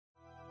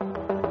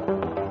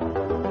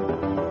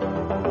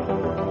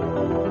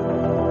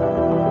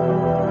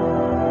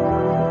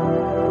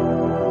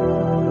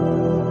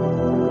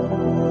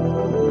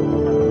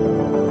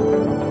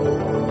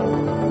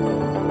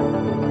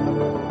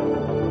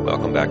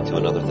back to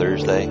another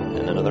Thursday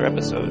and another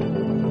episode.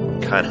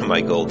 Kind of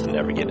my goal to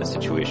never get in a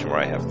situation where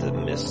I have to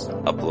miss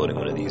uploading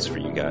one of these for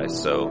you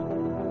guys,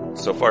 so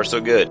far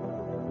so good.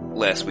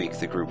 Last week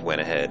the group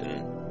went ahead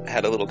and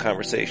had a little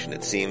conversation.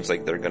 It seems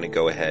like they're going to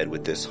go ahead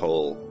with this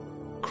whole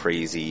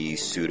crazy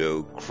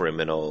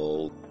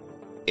pseudo-criminal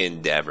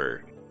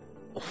endeavor.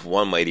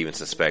 One might even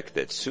suspect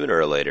that sooner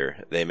or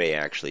later they may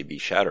actually be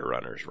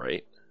Shadowrunners,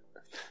 right?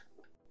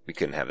 We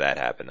couldn't have that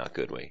happen, not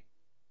could we?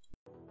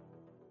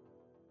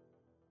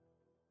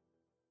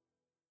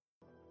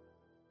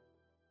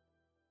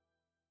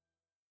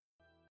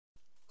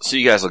 So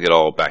you guys will get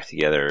all back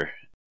together.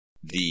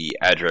 The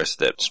address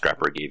that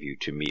Scrapper gave you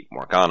to meet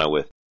Morgana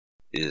with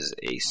is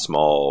a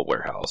small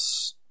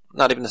warehouse.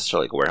 Not even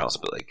necessarily like a warehouse,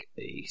 but like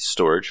a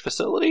storage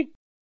facility.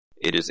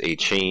 It is a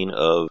chain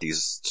of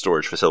these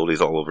storage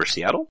facilities all over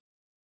Seattle.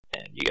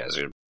 And you guys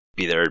are going to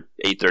be there at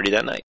 8:30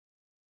 that night.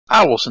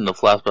 I will send the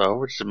flashback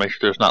over just to make sure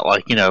there's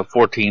not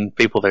 14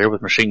 people there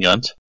with machine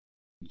guns.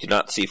 You do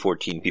not see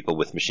 14 people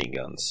with machine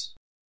guns.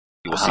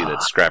 You will see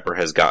that Scrapper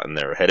has gotten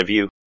there ahead of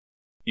you.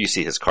 You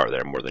see his car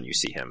there more than you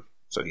see him,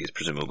 so he's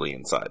presumably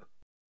inside.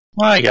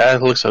 Alright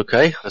guys, looks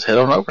okay. Let's head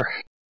on over.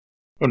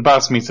 When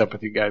Boss meets up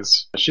with you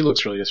guys, she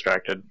looks really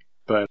distracted,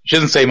 but she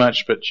doesn't say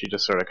much, but she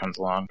just sort of comes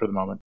along for the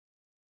moment.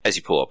 As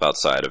you pull up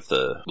outside of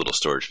the little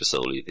storage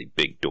facility, the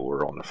big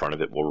door on the front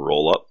of it will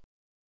roll up.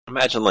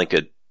 Imagine like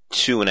a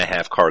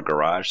 2.5 car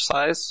garage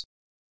size.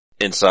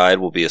 Inside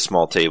will be a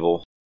small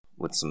table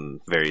with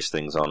some various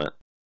things on it.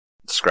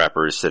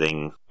 Scrapper is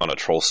sitting on a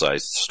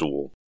troll-sized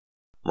stool.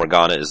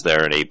 Morgana is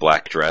there in a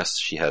black dress.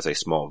 She has a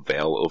small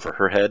veil over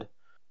her head,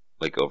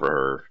 like over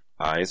her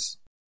eyes.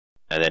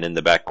 And then in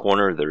the back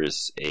corner, there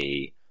is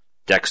a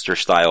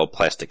Dexter-style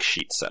plastic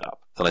sheet set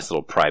up. It's a nice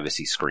little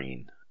privacy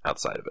screen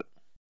outside of it.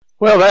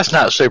 Well, that's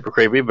not super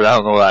creepy, but I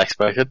don't know what I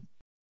expected.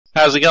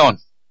 How's it going?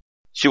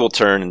 She will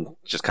turn and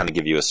just kind of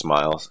give you a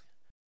smile.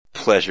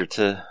 Pleasure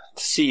to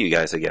see you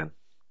guys again.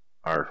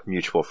 Our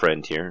mutual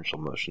friend here, and she'll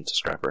motion to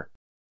Scrapper,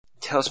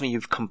 tells me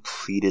you've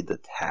completed the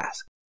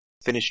task.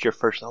 Finished your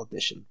first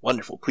audition.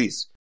 Wonderful.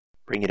 Please,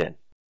 bring it in.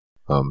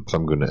 So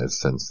I'm going to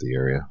sense the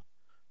area.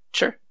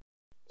 Sure.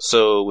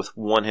 So, with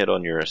one hit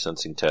on your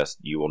sensing test,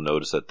 you will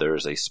notice that there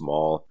is a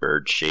small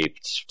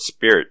bird-shaped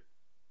spirit.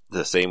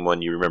 The same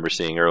one you remember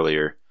seeing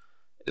earlier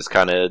is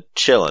kind of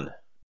chilling.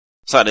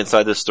 It's not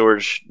inside the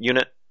storage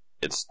unit.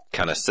 It's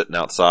kind of sitting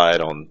outside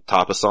on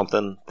top of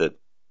something that,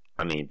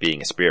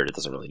 being a spirit, it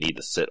doesn't really need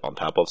to sit on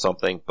top of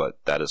something, but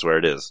that is where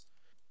it is.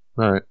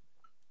 Alright.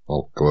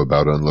 I'll go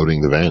about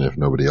unloading the van if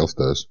nobody else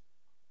does.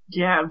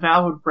 Yeah,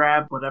 Val would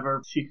grab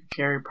whatever she could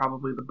carry,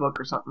 probably the book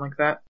or something like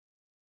that.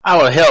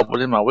 I would help, but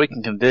in my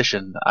weakened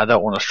condition, I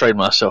don't want to strain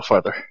myself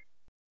further.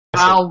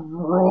 Val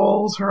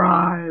rolls her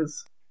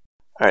eyes.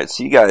 Alright,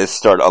 so you guys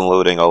start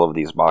unloading all of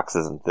these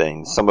boxes and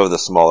things. Some of the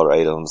smaller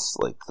items,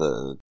 like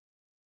the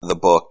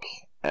book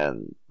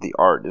and the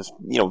art, is,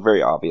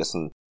 very obvious,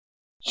 and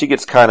she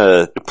gets kind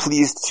of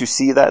pleased to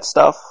see that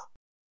stuff,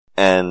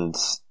 and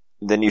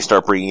then you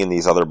start bringing in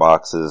these other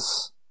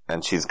boxes,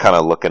 and she's kind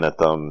of looking at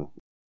them,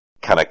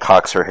 kind of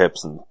cocks her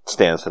hips and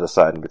stands to the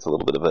side and gets a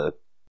little bit of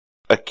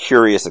a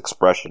curious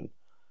expression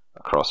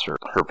across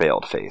her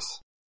veiled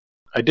face.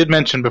 I did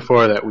mention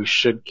before that we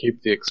should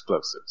keep the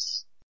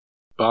explosives.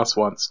 Boss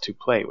wants to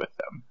play with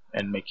them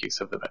and make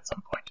use of them at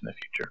some point in the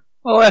future.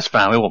 Well, that's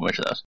fine. We won't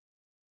mention those.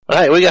 But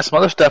hey, we got some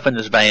other stuff in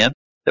this van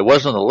that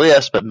wasn't on the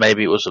list, but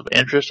maybe it was of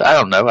interest. I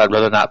don't know. I'd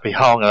rather not be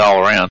hauling it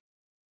all around.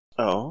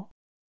 Oh.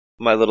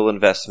 My little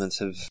investments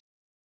have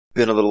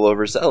been a little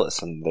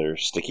overzealous in their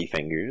sticky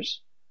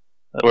fingers.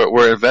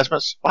 We're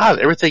investments? Wow,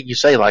 everything you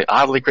say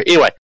oddly crazy.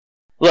 Anyway,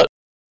 look,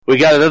 we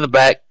got it in the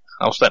back.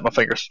 I'll snap my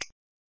fingers.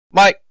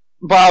 Mike,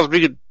 Bob, if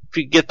you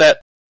could get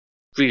that,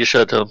 if you just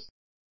show it to him.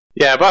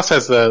 Yeah, Boss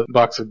has the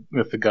box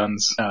with the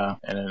guns and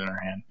it in her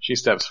hand. She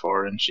steps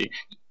forward and she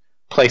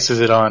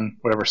places it on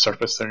whatever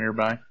surface they're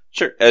nearby.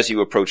 Sure. As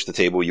you approach the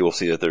table, you will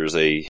see that there's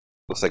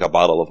looks like a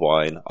bottle of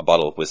wine, a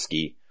bottle of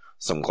whiskey,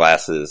 some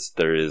glasses.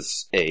 There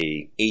is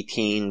a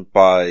 18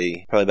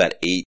 by probably about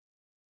 8.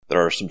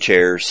 There are some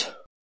chairs,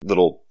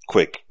 little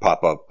quick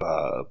pop-up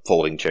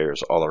folding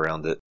chairs all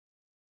around it.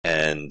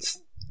 And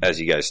as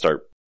you guys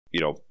start,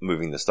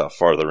 moving the stuff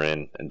farther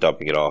in and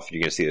dumping it off,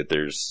 you can see that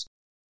there's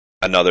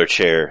another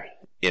chair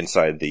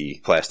inside the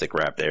plastic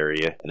wrapped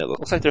area, and it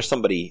looks like there's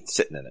somebody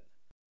sitting in it.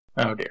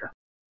 Oh dear.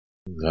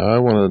 I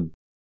want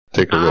to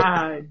take a look.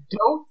 I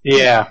don't.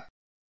 Yeah.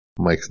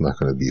 Mike's not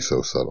going to be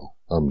so subtle.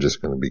 I'm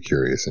just going to be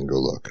curious and go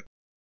look.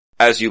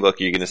 As you look,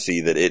 you're going to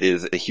see that it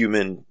is a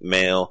human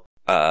male,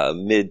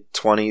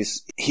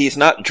 mid-20s. He's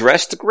not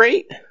dressed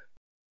great,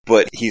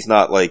 but he's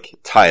not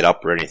tied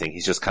up or anything.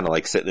 He's just kind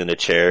of sitting in a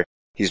chair.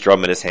 He's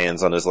drumming his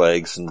hands on his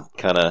legs and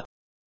kind of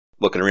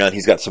looking around.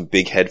 He's got some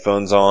big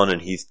headphones on,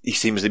 and he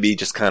seems to be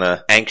just kind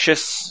of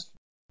anxious.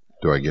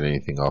 Do I get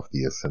anything off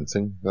the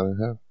sensing that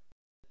I have?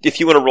 If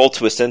you want to roll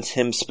to sense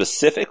him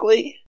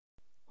specifically,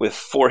 with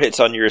 4 hits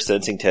on your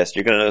sensing test,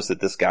 you're going to notice that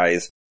this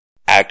guy's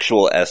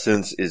actual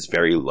essence is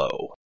very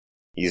low.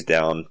 He's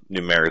down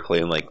numerically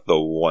in the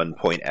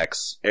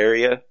 1.x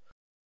area.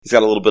 He's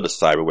got a little bit of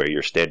cyberware,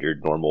 your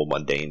standard, normal,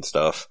 mundane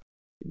stuff.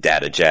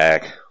 Data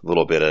jack, a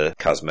little bit of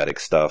cosmetic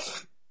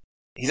stuff.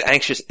 He's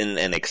anxious in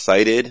an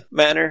excited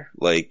manner,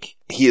 like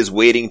he is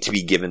waiting to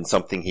be given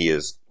something he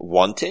is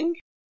wanting.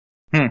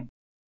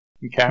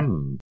 Okay.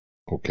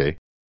 Okay.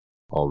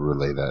 I'll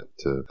relay that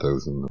to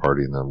those in the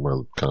party, and then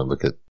we'll kind of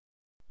look at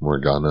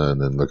Morgana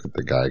and then look at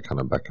the guy kind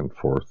of back and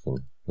forth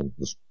and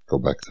just go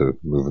back to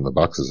moving the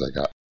boxes I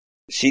got.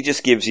 She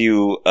just gives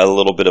you a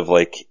little bit of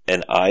like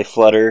an eye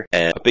flutter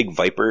and a big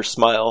viper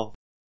smile.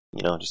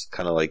 You know, just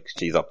kind of like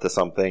she's up to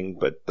something,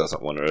 but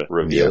doesn't want to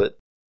reveal it.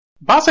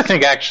 Boss, I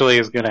think, actually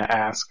is going to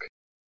ask,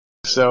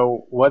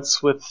 so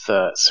what's with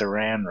the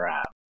saran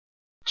wrap?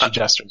 She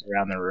gestures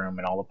around the room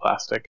and all the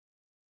plastic.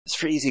 It's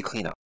for easy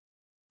cleanup.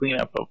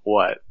 Cleanup of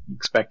what?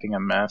 Expecting a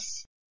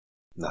mess?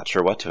 Not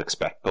sure what to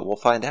expect, but we'll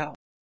find out.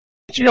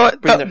 You know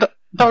what? Don't do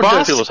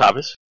Boss- people's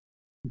hobbies.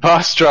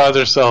 Boss draws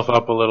herself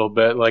up a little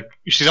bit, like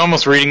she's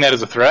almost reading that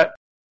as a threat.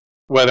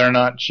 Whether or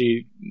not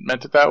she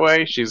meant it that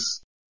way,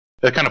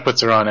 that kind of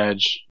puts her on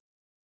edge.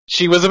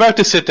 She was about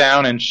to sit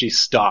down and she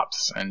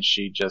stops and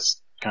she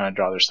just kind of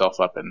draws herself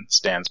up and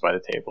stands by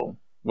the table,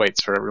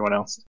 waits for everyone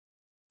else.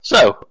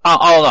 So,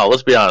 all in all,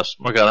 let's be honest,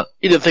 Morgana.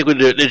 You didn't think we'd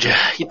do it, did you?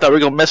 You thought we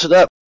were gonna mess it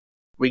up?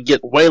 We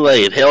get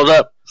waylaid, held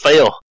up,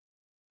 fail.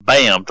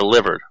 Bam,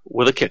 delivered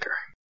with a kicker.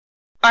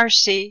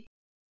 RC,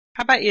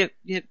 how about you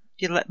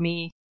let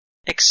me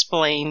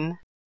explain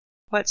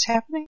what's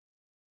happening?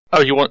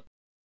 Oh, you want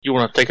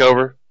to take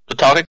over the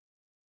talking?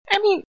 I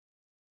mean,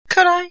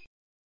 could I?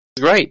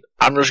 Great.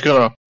 I'm just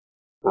gonna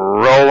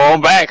roll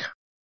on back.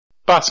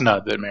 Boss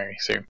nods at Mary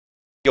Sue.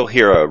 You'll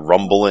hear a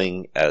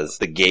rumbling as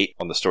the gate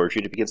on the storage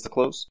unit begins to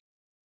close.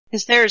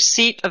 Is there a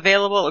seat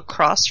available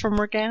across from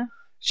Morgana?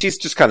 She's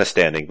just kind of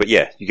standing, but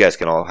yeah, you guys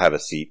can all have a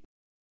seat.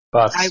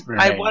 Boss I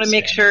remains want to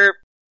make standing. sure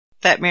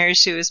that Mary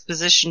Sue is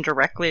positioned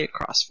directly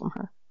across from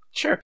her.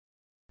 Sure.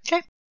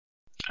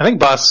 I think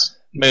Boss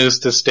moves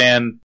to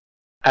stand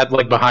at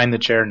behind the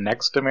chair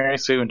next to Mary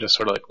Sue and just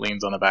sort of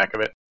leans on the back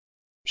of it.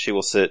 She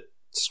will sit.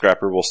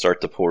 Scrapper will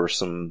start to pour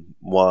some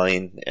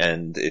wine,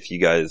 and if you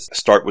guys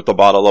start with the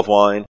bottle of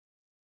wine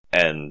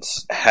and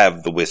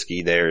have the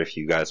whiskey there, if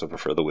you guys would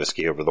prefer the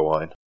whiskey over the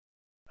wine.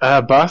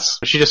 Boss?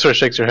 She just sort of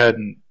shakes her head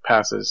and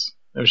passes,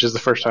 which is the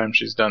first time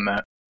she's done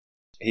that.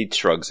 He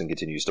shrugs and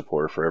continues to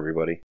pour for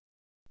everybody.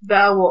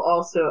 Val will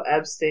also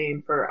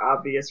abstain for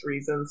obvious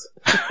reasons.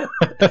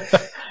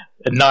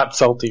 And not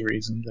salty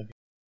reasons.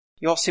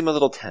 You all seem a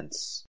little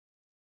tense.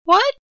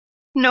 What?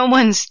 No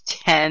one's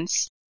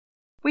tense.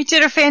 We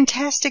did a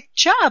fantastic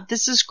job.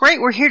 This is great.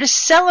 We're here to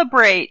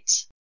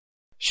celebrate.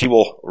 She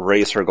will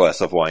raise her glass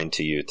of wine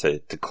to you to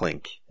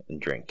clink and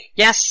drink.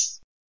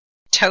 Yes.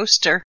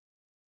 Toaster.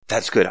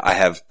 That's good. I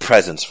have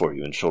presents for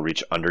you. And she'll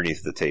reach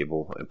underneath the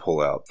table and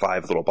pull out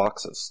 5 little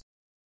boxes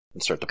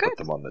and start to put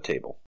them on the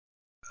table.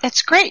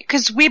 That's great,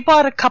 because we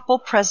bought a couple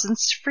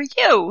presents for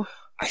you.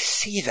 I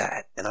see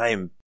that, and I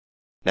am...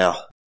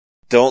 Now,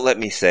 don't let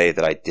me say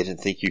that I didn't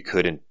think you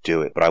couldn't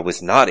do it, but I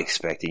was not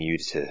expecting you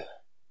to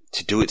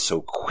do it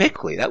so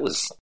quickly. That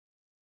was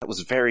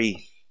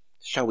very,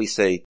 shall we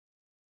say,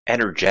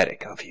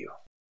 energetic of you.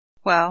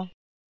 Well,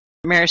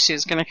 Mary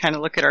Sue's going to kind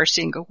of look at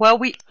RC and go, well,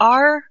 we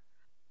are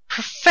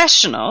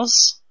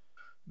professionals.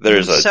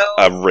 There's So-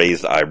 a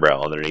raised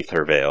eyebrow underneath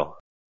her veil.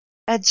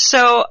 And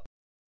so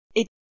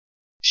it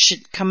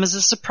should come as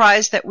a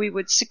surprise that we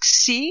would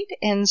succeed.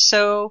 And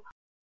so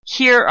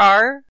here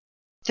are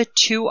the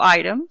 2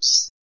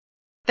 items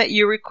that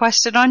you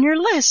requested on your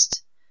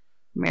list.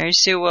 Mary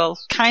Sue will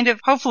kind of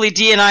hopefully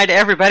D&I to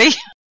everybody.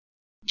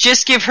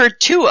 Just give her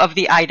 2 of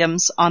the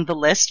items on the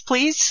list,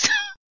 please.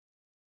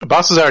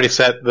 Boss has already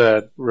set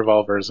the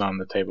revolvers on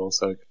the table,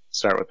 so we can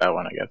start with that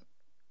one, I guess.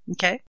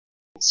 Okay.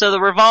 So the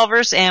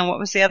revolvers and what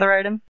was the other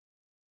item?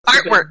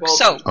 The big Artwork. bulb.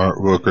 So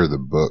Artwork or the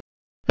book?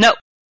 no,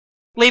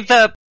 leave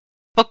the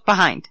book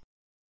behind.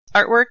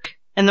 Artwork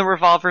and the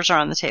revolvers are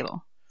on the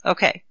table.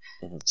 Okay.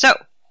 So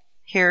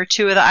here are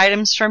 2 of the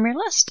items from your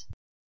list.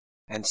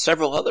 And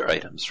several other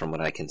items from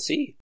what I can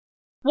see.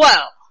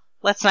 Well,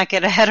 let's not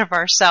get ahead of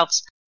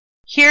ourselves.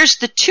 Here's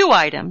the 2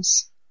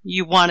 items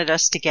you wanted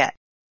us to get.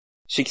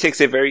 She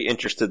takes a very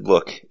interested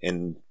look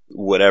in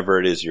whatever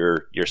it is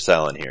you're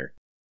selling here.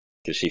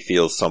 Because she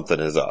feels something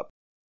is up.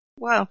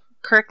 Well,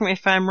 correct me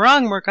if I'm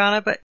wrong,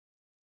 Morgana, but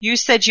you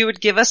said you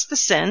would give us the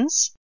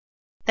sins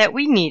that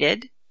we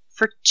needed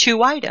for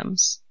 2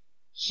 items.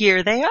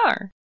 Here they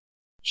are.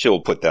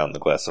 She'll put down the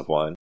glass of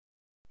wine.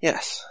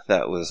 Yes,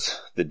 that was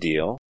the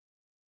deal.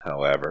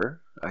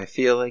 However, I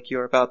feel like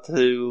you're about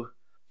to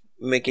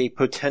make a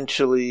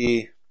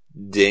potentially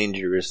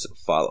dangerous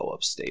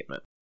follow-up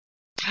statement.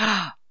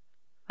 I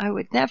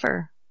would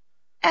never,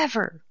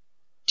 ever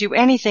do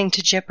anything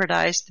to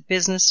jeopardize the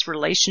business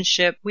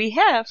relationship we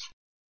have.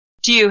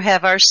 Do you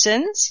have our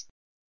sins?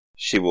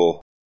 She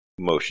will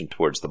motion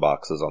towards the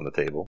boxes on the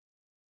table.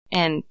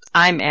 And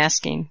I'm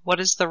asking, what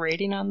is the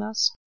rating on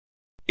those?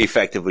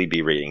 Effectively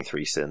be rating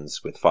 3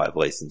 sins with 5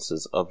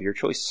 licenses of your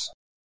choice.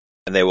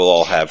 And they will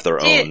all have their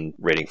own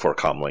rating for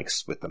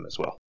comlinks with them as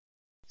well.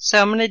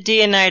 So I'm going to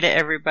D&I to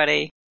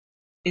everybody.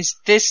 Is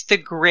this the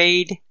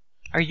grade?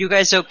 Are you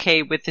guys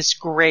okay with this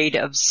grade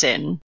of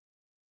sin?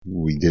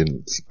 We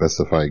didn't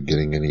specify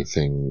getting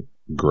anything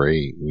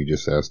great. We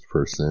just asked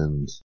for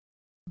sins.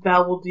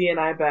 Val will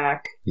DNI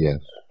back. Yes.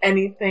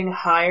 Anything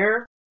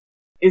higher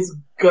is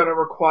gonna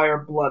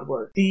require blood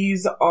work.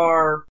 These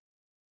are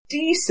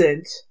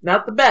decent.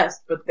 Not the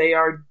best, but they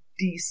are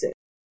decent.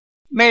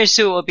 Mary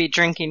Sue will be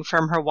drinking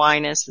from her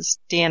wine as this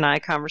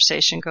DNI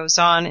conversation goes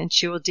on, and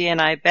she will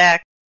DNI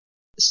back.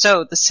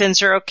 So, the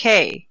sins are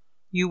okay.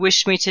 You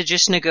wish me to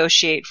just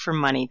negotiate for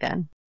money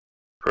then?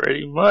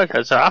 Pretty much.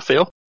 That's how I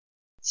feel.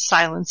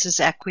 Silence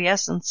is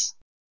acquiescence.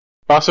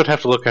 Boss would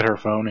have to look at her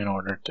phone in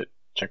order to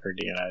check her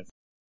DNIs.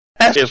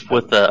 Ask if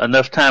with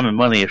enough time and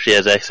money, if she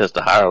has access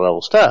to higher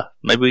level stuff,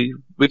 maybe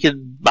we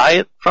could buy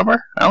it from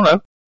her. I don't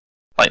know.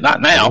 Like,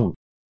 not now.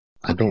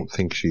 I don't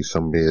think she's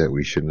somebody that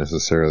we should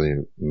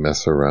necessarily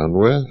mess around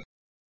with.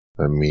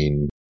 I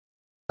mean,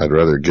 I'd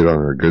rather get on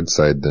her good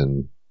side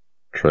than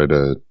try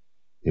to,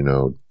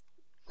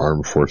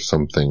 arm force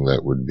something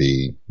that would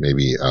be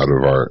maybe out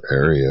of our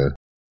area.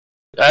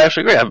 I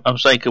actually agree. I'm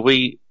saying, could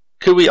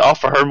we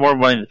offer her more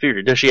money in the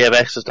future? Does she have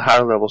access to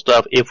higher level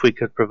stuff if we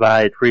could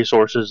provide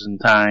resources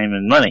and time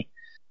and money?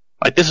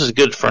 Like, this is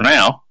good for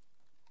now,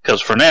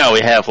 because for now we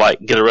have,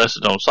 get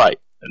arrested on sight,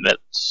 and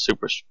that's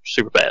super,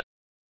 super bad.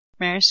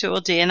 Mary Sue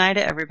will DNI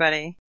to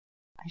everybody.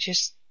 I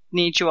just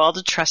need you all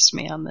to trust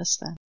me on this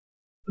then.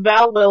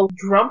 Val will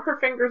drum her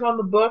fingers on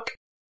the book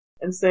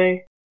and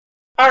say,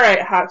 "Alright,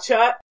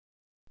 hotshot,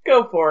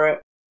 go for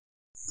it."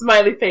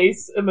 Smiley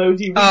face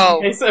emoji,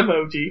 winky face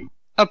emoji.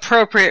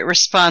 Appropriate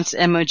response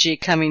emoji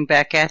coming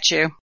back at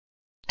you.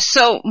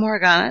 So,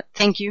 Morgana,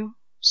 thank you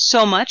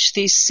so much.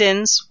 These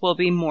sins will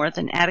be more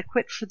than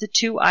adequate for the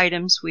 2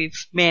 items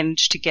we've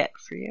managed to get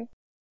for you.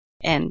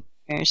 And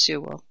Mary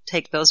Sue will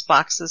take those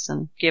boxes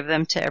and give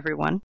them to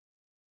everyone.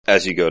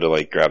 As you go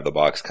to grab the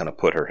box, kind of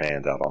put her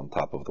hand out on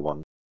top of the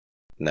one.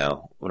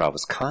 Now, when I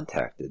was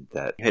contacted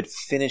that you had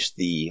finished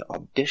the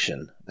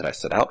audition that I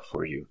set out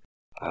for you,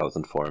 I was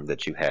informed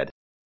that you had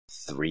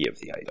 3 of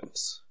the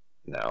items.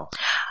 Now,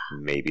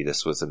 maybe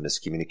this was a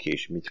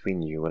miscommunication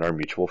between you and our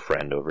mutual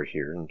friend over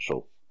here, and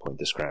she'll point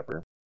to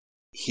Scrapper.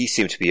 He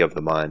seemed to be of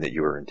the mind that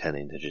you were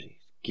intending to just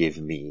give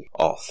me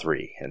all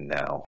 3, and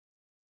now,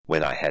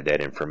 when I had that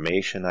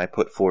information, I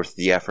put forth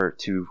the effort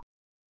to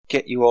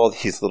get you all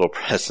these little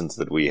presents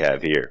that we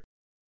have here.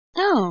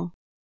 Oh.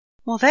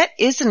 Well, that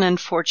is an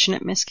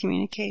unfortunate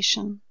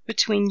miscommunication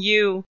between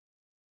you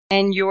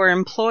and your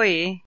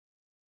employee.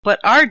 But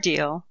our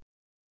deal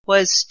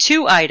was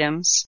 2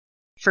 items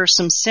for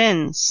some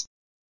sins.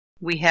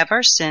 We have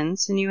our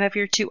sins, and you have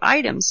your 2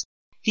 items.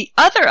 The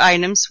other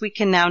items we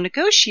can now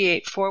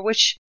negotiate for,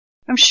 which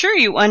I'm sure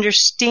you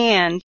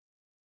understand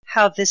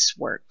how this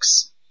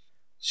works.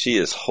 She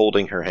is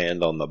holding her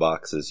hand on the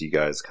box as you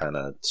guys kind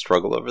of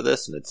struggle over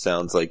this, and it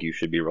sounds like you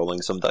should be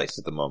rolling some dice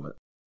at the moment.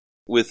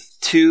 With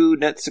 2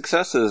 net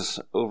successes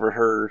over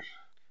her,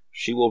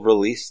 she will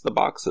release the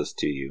boxes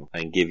to you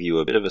and give you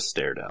a bit of a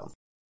stare down.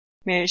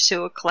 Mary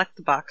Sue will collect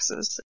the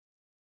boxes.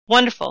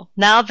 Wonderful.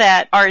 Now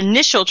that our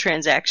initial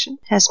transaction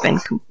has been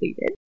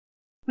completed,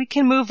 we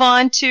can move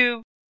on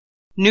to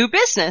new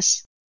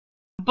business.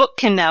 The book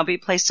can now be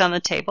placed on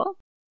the table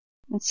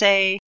and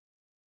say,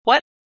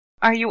 what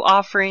are you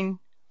offering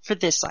for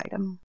this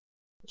item?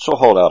 She'll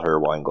hold out her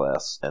wine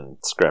glass, and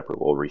Scrapper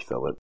will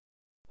refill it,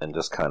 and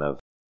just kind of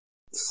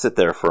sit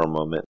there for a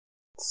moment,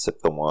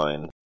 sip the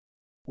wine.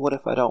 What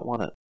if I don't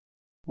want it?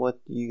 What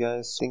do you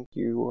guys think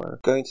you are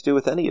going to do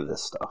with any of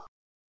this stuff?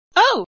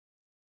 Oh,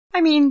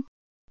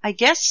 I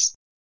guess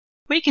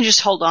we can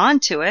just hold on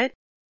to it,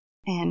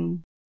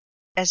 and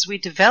as we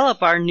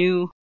develop our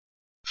new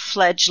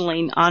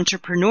fledgling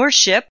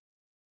entrepreneurship,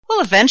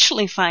 we'll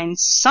eventually find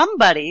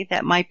somebody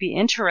that might be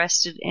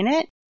interested in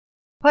it.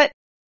 But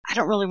I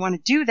don't really want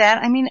to do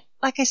that.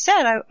 Like I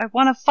said, I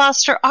want to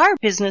foster our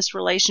business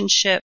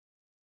relationship,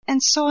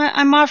 and so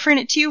I'm offering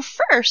it to you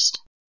first.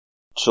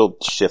 She'll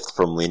shift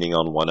from leaning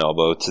on one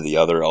elbow to the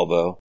other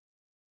elbow.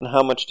 And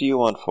how much do you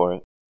want for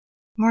it?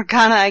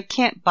 Morgana, I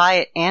can't buy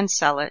it and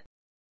sell it.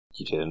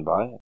 You didn't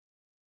buy it.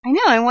 I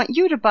know, I want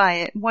you to buy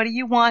it. What do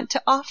you want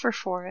to offer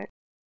for it?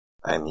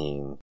 I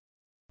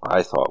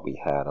thought we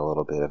had a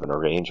little bit of an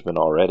arrangement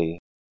already.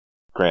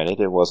 Granted,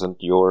 it wasn't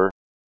your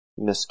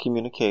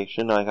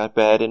miscommunication. I got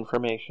bad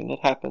information. It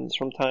happens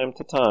from time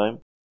to time.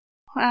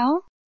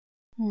 Well,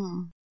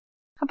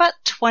 how about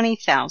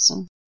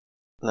 20,000?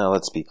 Now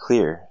let's be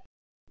clear.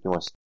 You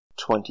want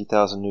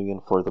 20,000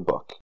 Nuyen for the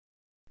book?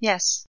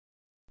 Yes.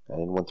 I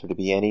didn't want there to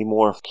be any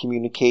more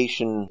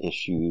communication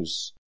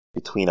issues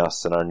between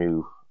us and our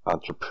new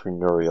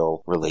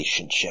entrepreneurial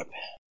relationship.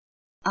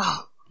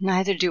 Oh,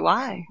 neither do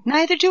I.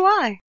 Neither do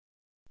I.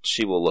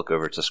 She will look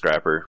over to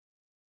Scrapper.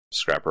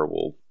 Scrapper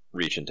will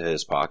reach into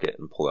his pocket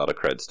and pull out a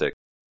cred stick,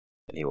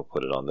 and he will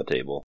put it on the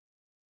table.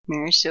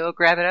 Mary Sue will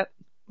grab it up.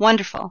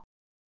 Wonderful.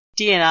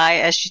 D&I,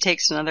 as she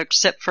takes another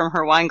sip from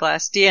her wine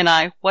glass,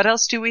 D&I, what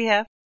else do we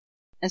have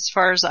as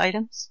far as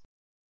items?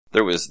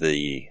 There was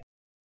you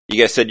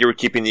guys said you were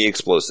keeping the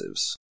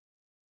explosives.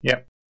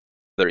 Yep.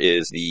 There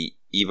is the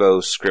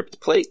Evo script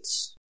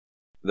plates.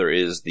 There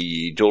is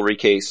the jewelry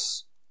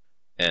case.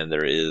 And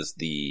there is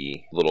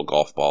the little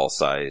golf ball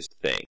sized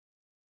thing.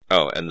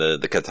 Oh, and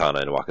the katana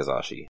and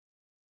wakizashi.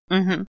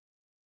 Mm-hmm.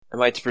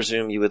 Am I to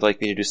presume you would like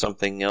me to do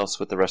something else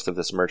with the rest of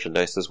this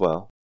merchandise as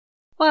well?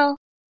 Well,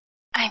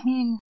 I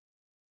mean,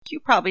 you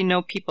probably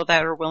know people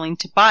that are willing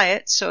to buy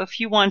it, so if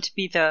you want to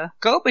be the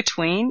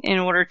go-between in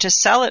order to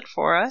sell it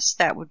for us,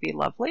 that would be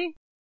lovely.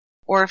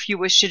 Or if you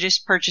wish to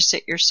just purchase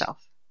it yourself.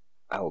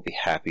 I will be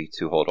happy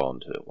to hold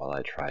on to it while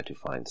I try to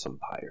find some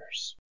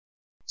buyers.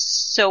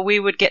 So we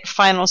would get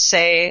final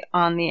say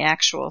on the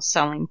actual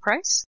selling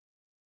price?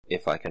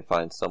 If I can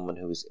find someone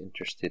who is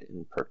interested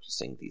in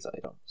purchasing these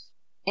items.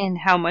 And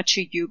how much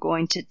are you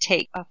going to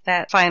take of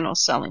that final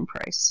selling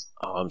price?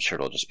 Oh, I'm sure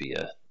it'll just be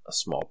a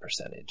small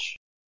percentage.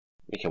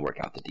 We can work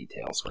out the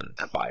details when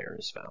a buyer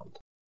is found.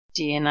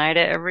 DNI to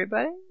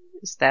everybody?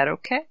 Is that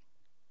okay?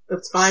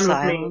 That's fine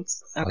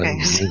Silence. with me.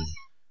 Okay.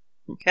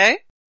 Okay.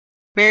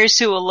 Mary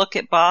Sue will look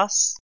at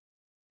Boss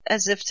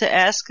as if to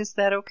ask, is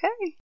that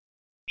okay?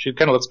 She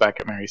kind of looks back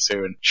at Mary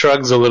Sue and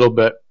shrugs a little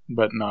bit,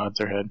 but nods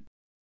her head.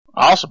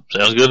 Awesome.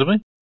 Sounds good to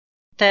me.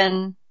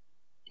 Then,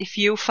 if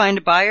you find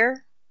a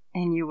buyer,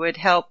 and you would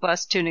help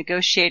us to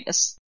negotiate a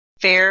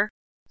fair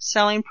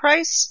selling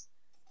price,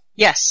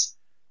 yes,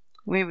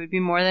 we would be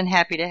more than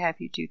happy to have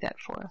you do that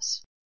for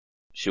us.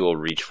 She will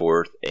reach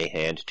forth a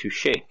hand to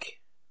shake.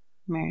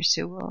 Mary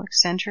Sue will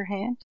extend her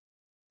hand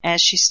as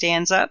she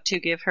stands up to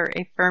give her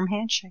a firm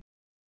handshake.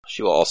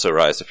 She will also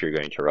rise if you're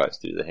going to rise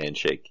through the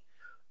handshake.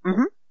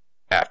 Mm-hmm.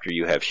 After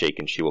you have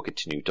shaken, she will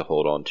continue to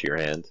hold on to your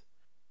hand.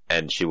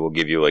 And she will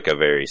give you like a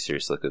very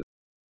serious look of,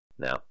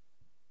 now,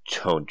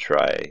 don't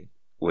try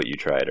what you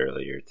tried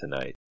earlier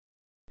tonight.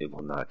 It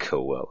will not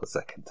go well a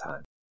second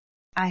time.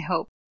 I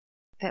hope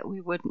that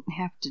we wouldn't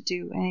have to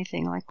do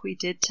anything like we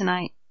did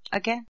tonight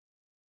again.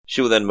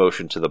 She will then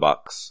motion to the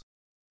box.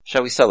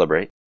 Shall we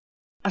celebrate?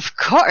 Of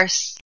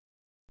course.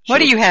 What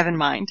do you have in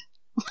mind?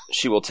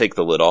 She will take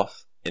the lid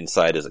off.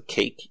 Inside is a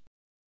cake.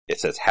 It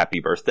says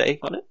happy birthday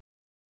on it.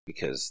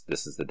 Because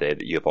this is the day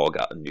that you have all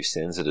gotten new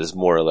sins. It is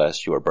more or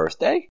less your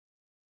birthday.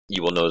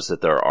 You will notice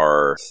that there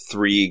are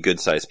 3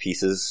 good-sized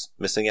pieces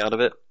missing out of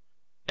it.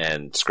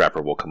 And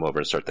Scrapper will come over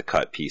and start to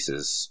cut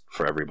pieces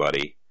for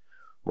everybody.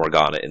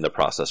 Morgana, in the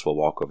process, will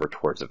walk over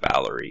towards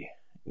Valerie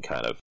and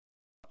kind of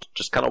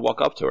walk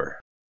up to her.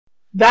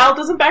 Val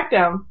doesn't back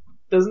down,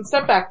 doesn't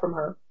step back from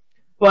her,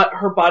 but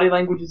her body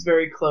language is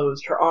very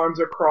closed. Her arms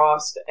are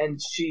crossed,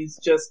 and she's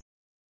just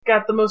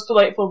got the most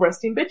delightful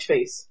resting bitch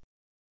face.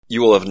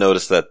 You will have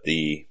noticed that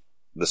the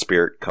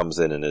spirit comes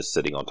in and is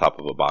sitting on top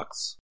of a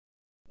box.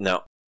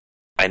 Now,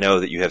 I know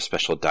that you have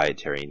special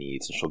dietary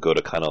needs, and she'll go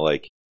to kind of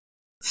like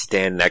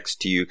stand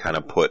next to you, kind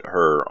of put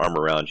her arm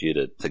around you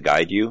to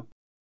guide you.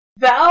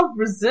 Val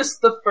resists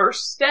the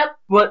first step,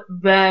 but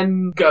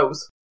then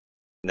goes.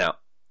 Now,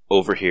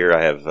 over here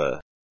I have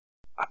a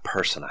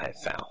person I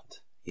have found.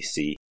 You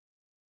see,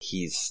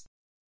 he's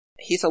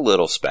a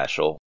little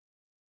special,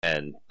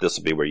 and this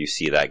will be where you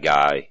see that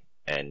guy,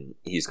 and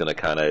he's going to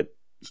kind of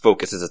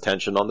focus his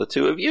attention on the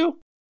two of you.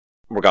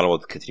 Morgana will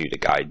continue to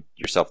guide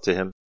yourself to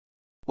him.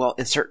 Well,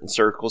 in certain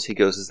circles, he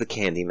goes as the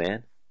Candy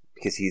Man,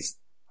 because he's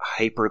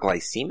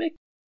hyperglycemic.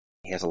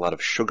 He has a lot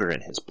of sugar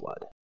in his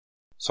blood.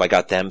 So I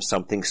got them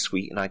something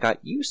sweet, and I got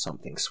you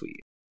something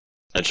sweet.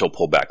 And she'll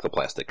pull back the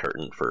plastic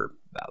curtain for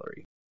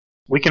Valerie.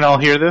 We can all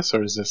hear this,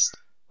 or is this...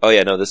 Oh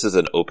yeah, no, this is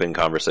an open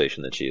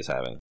conversation that she is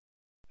having.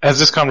 As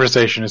this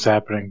conversation is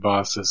happening,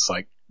 Boss is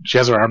like, she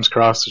has her arms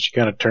crossed, so she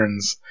kind of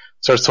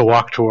starts to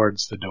walk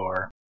towards the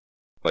door.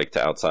 Like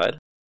to outside?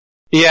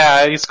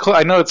 Yeah,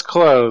 I know it's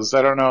closed.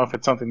 I don't know if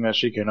it's something that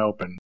she can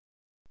open.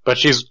 But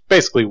she's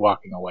basically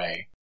walking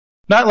away.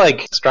 Not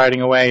like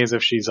striding away as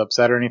if she's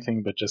upset or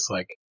anything, but just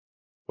like,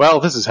 well,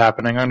 this is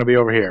happening, I'm gonna be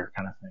over here,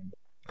 kind of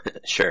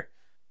thing. Sure.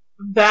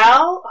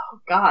 Val, oh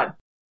god,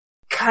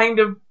 kind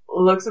of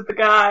looks at the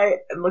guy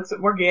and looks at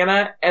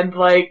Morgana and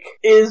like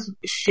is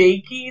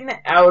shaking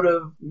out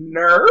of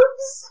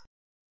nerves.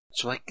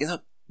 So like,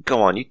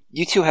 go on,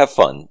 you two have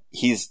fun.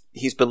 He's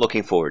been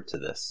looking forward to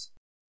this.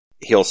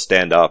 He'll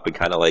stand up and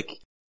kind of like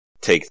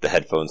take the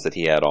headphones that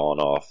he had on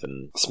off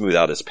and smooth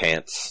out his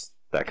pants,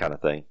 that kind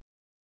of thing.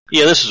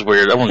 Yeah, this is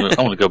weird. I want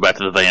to go back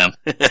to the van.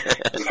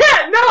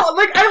 Yeah, no,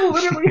 like I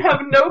literally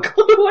have no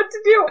clue what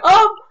to do.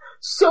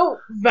 So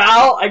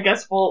Val, I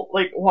guess, will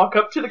like walk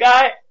up to the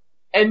guy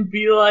and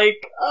be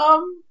like,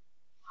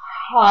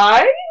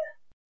 hi?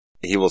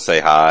 He will say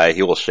hi,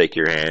 he will shake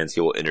your hands,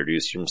 he will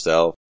introduce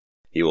himself,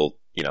 he will,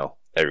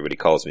 everybody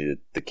calls me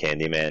the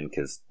Candy Man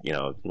because,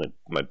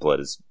 my blood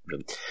is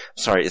really...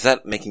 Sorry, is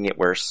that making it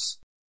worse?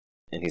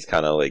 And he's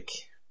kind of like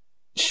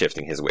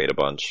shifting his weight a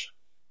bunch.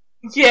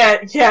 Yeah,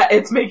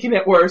 it's making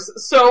it worse.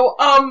 So,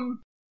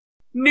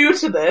 new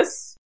to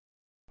this.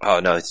 Oh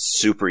no, it's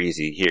super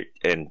easy here,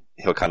 and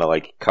he'll kind of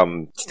like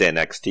come stand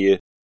next to you,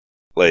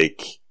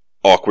 like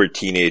awkward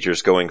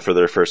teenagers going for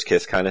their first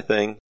kiss kind of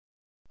thing.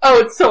 Oh,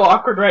 it's so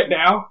awkward right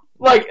now.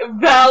 Like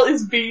Val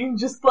is being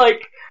just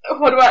like,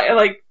 what about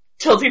like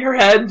tilting her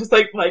head and just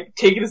like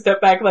taking a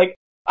step back, like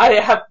I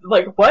have,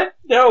 what?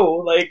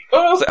 No,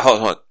 oh. So,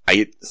 hold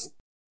on.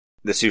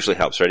 This usually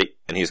helps, ready?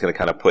 And he's gonna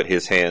kind of put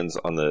his hands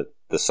on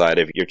the side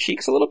of your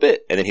cheeks a little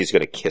bit, and then he's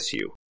gonna kiss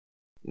you.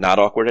 Not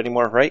awkward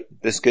anymore, right?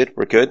 This good?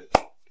 We're good?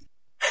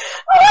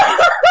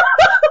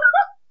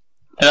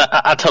 And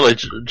I totally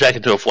jack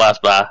into a fly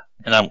spy,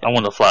 and I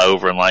want to fly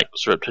over and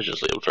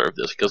surreptitiously observe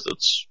this because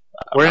it's.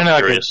 We're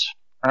curious.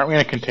 Aren't we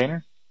in a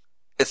container?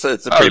 It's a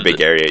pretty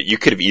big area. You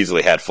could have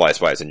easily had fly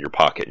spies in your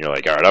pocket, and you're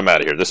like, all right, I'm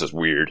out of here. This is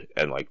weird,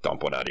 and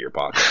dump one out of your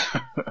pocket.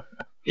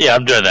 Yeah,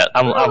 I'm doing that.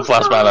 I'm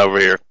fly spying over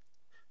here.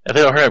 If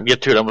they don't hurry up and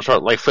get to it, I'm gonna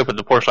start flipping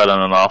the porch light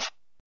on and off.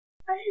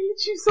 I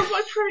hate you so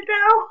much right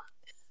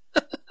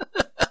now.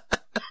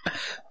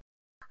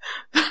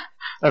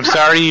 I'm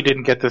sorry you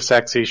didn't get the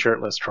sexy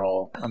shirtless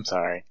troll. I'm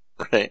sorry.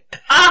 Right.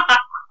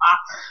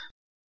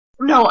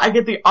 No, I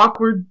get the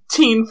awkward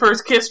teen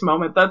first kiss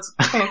moment. That's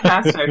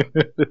fantastic.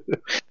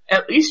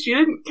 At least you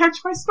didn't catch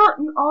my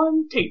snorting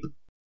on tape.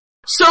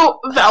 So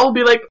Val will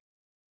be like,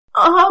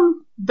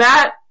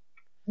 that,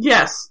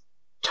 yes,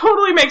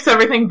 totally makes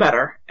everything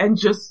better. And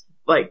just,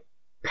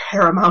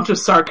 paramount of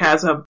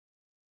sarcasm.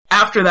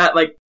 After that,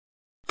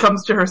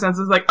 comes to her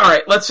senses,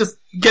 alright, let's just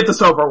get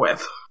this over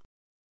with.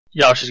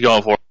 Yeah, she's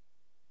going for it.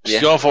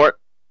 She's going for it.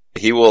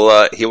 He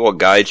will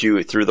guide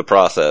you through the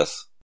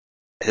process.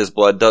 His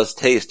blood does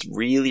taste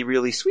really,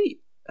 really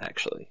sweet,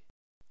 actually.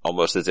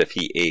 Almost as if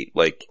he ate,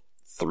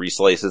 3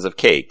 slices of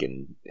cake,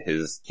 and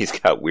he's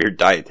got weird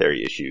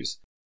dietary issues.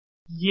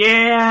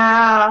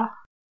 Yeah.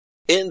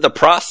 In the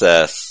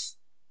process,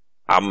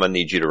 I'm gonna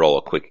need you to roll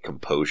a quick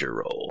composure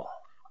roll.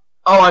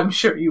 Oh, I'm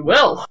sure you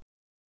will.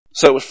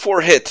 So with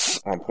 4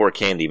 hits on poor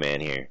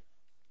Candyman here,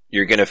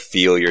 you're gonna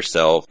feel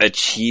yourself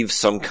achieve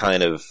some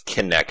kind of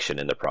connection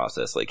in the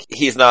process.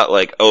 He's not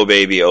oh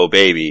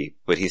baby,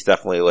 but he's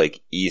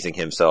definitely easing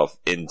himself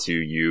into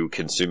you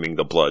consuming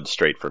the blood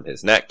straight from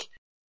his neck.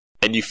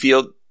 And you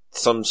feel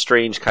some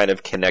strange kind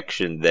of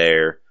connection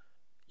there.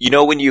 You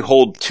know when you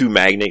hold 2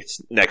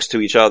 magnets next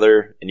to each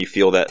other and you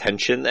feel that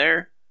tension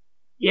there?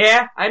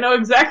 Yeah, I know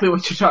exactly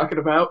what you're talking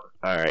about.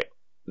 Alright.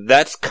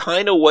 That's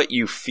kind of what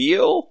you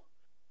feel,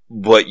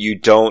 but you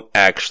don't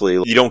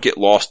get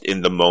lost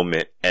in the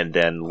moment and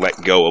then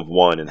let go of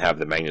one and have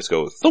the magnets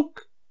go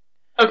thunk.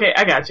 Okay,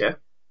 I gotcha.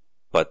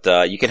 But,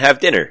 you can have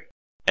dinner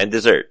and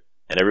dessert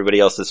and everybody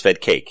else is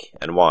fed cake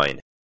and wine.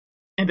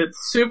 And it's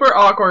super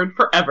awkward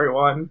for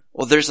everyone.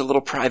 Well, there's a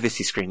little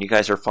privacy screen. You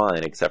guys are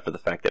fine, except for the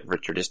fact that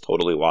Richard is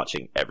totally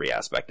watching every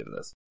aspect of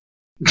this.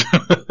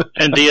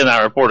 And Dee and I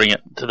are reporting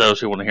it to those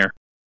who want to hear.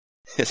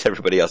 Is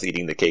everybody else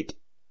eating the cake?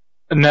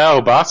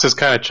 No, Boss is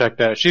kind of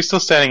checked out. She's still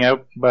standing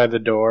out by the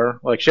door.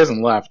 She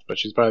hasn't left, but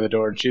she's by the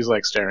door and she's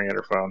staring at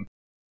her phone.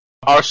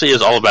 RC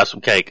is all about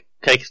some cake.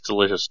 Cake is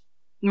delicious.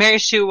 Mary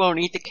Sue won't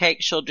eat the cake.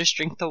 She'll just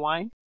drink the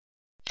wine.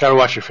 Gotta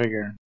watch your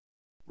figure.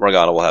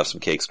 Morgana will have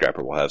some cake,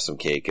 Scrapper will have some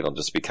cake, it'll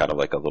just be kind of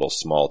a little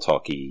small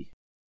talky,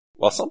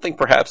 while something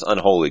perhaps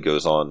unholy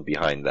goes on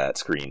behind that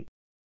screen.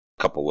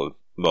 A couple of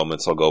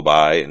moments will go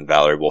by, and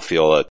Valerie will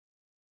feel a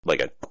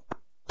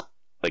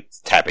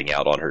tapping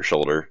out on her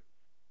shoulder,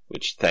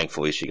 which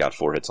thankfully she got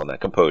 4 hits on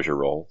that composure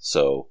roll,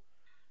 so.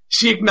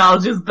 She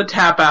acknowledges the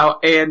tap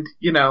out and,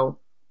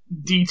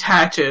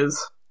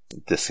 detaches.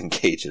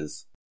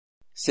 Disengages.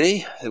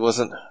 See? It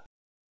wasn't,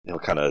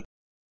 kind of,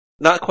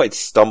 not quite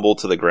stumble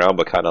to the ground,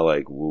 but kind of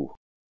woo.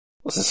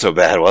 Wasn't so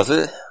bad, was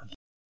it?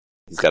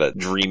 He's got a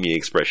dreamy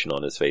expression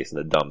on his face and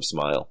a dumb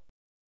smile.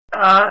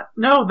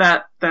 No,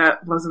 that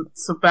wasn't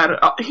so bad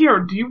at all.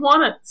 Here, do you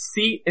want a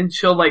seat? And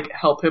she'll,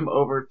 help him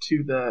over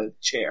to the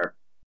chair.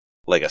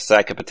 Like a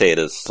sack of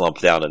potatoes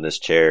slumped down in this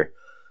chair,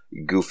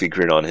 goofy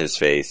grin on his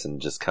face, and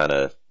just kind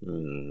of,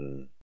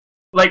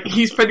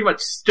 he's pretty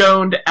much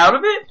stoned out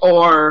of it,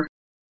 or?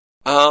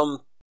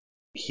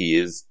 He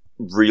is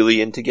really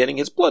into getting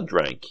his blood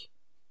drank.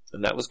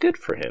 And that was good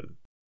for him.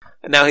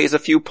 And now he's a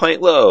few pint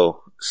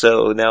low.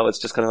 So now it's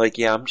just kind of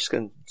I'm just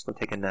gonna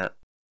take a nap.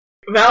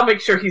 Val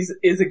makes sure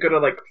isn't gonna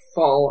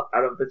fall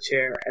out of the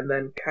chair and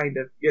then kind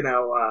of,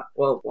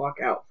 walk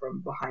out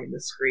from behind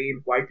the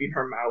screen, wiping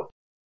her mouth.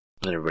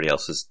 And everybody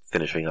else is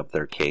finishing up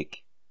their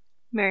cake.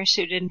 Mary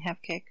Sue didn't have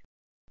cake.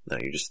 No,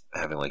 you're just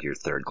having your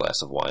 3rd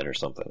glass of wine or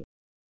something.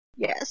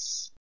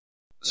 Yes.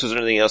 So is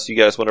there anything else you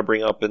guys want to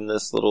bring up in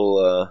this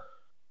little,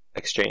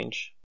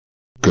 exchange?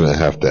 Gonna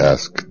have to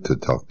ask to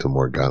talk to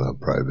Morgana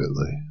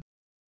privately.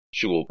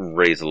 She will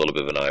raise a little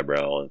bit of an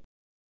eyebrow and,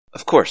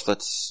 of course,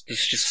 let's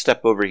just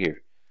step over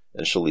here.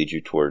 And she'll lead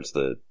you towards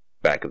the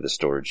back of the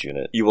storage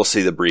unit. You will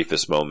see the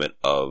briefest moment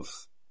of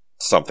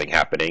something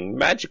happening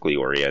magically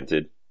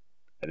oriented,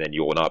 and then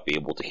you will not be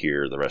able to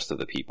hear the rest of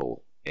the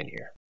people in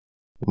here.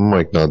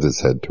 Mike nods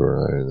his head to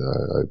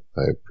her.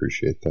 I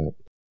appreciate that.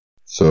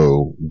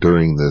 So,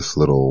 during this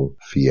little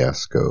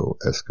fiasco,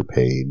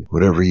 escapade,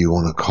 whatever you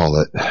want to call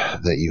it,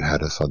 that you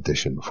had us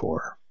audition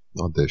for.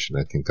 Audition,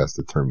 I think that's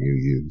the term you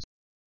use.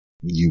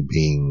 You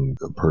being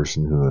a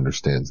person who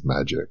understands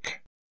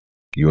magic.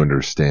 You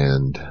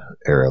understand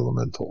air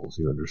elementals.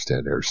 You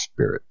understand air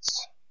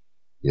spirits.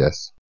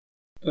 Yes?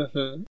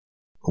 Mm-hmm.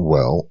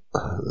 Well,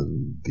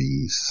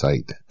 the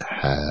site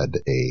had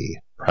a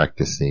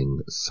practicing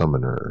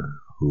summoner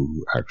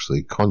who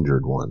actually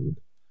conjured one,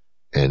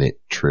 and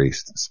it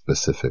traced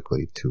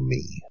specifically to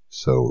me.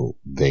 So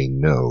they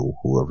know,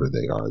 whoever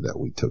they are that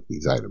we took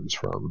these items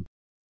from,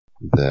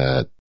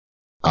 that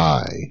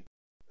I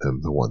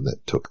am the one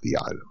that took the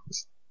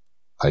items.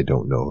 I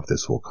don't know if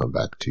this will come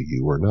back to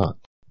you or not,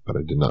 but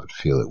I did not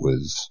feel it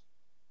was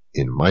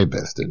in my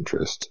best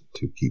interest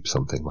to keep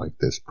something like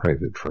this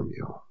private from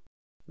you.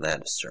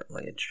 That is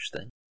certainly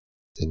interesting.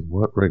 In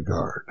what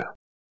regard?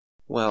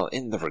 Well,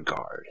 in the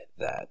regard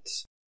that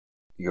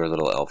your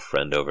little elf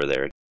friend over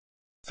there is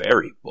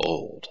very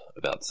bold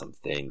about some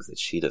things that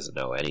she doesn't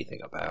know anything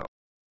about.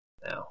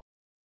 Now,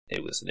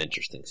 it was an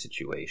interesting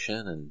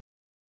situation, and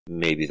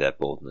maybe that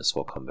boldness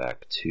will come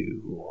back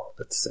to,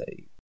 let's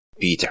say,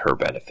 be to her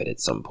benefit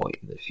at some point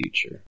in the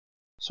future.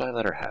 So I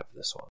let her have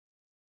this one.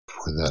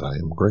 For that I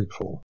am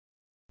grateful.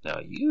 Now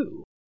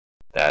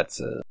that's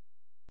a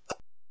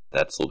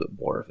little bit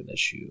more of an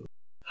issue.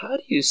 How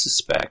do you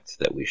suspect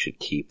that we should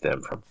keep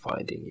them from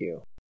finding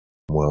you?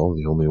 Well,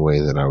 the only way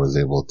that I was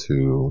able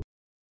to,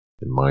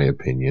 in my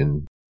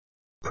opinion,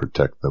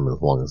 protect them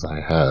as long as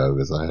I have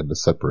is I had to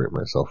separate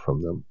myself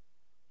from them.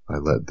 I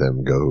let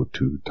them go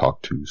to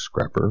talk to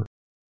Scrapper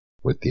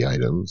with the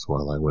items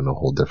while I went a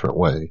whole different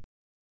way.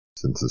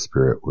 Since the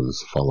spirit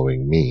was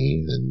following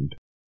me and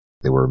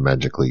they were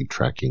magically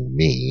tracking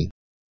me,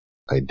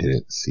 I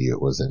didn't see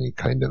it was any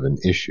kind of an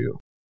issue.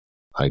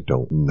 I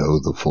don't know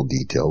the full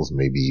details.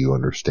 Maybe you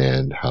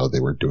understand how they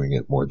were doing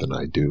it more than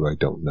I do. I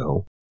don't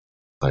know.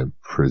 I'm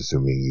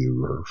presuming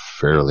you are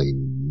fairly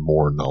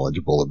more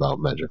knowledgeable about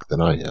magic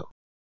than I am.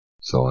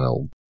 So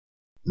I'll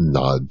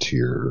nod to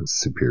your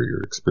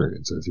superior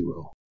experience, as you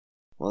will.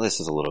 Well, this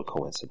is a little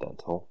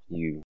coincidental.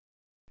 You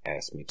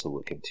asked me to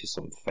look into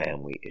some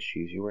family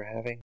issues you were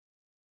having,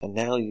 and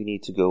now you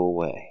need to go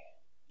away.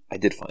 I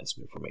did find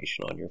some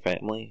information on your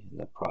family in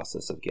the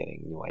process of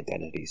getting new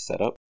identities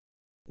set up.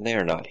 They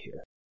are not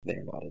here. They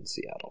are not in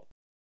Seattle.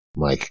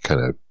 Mike kind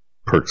of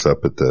perks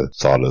up at the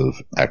thought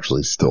of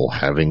actually still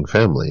having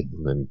family,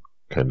 and then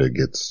kind of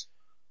gets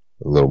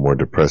a little more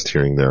depressed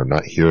hearing they're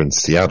not here in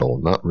Seattle,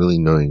 not really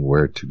knowing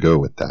where to go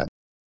with that.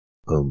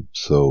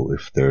 So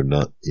if they're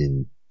not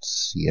in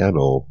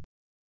Seattle,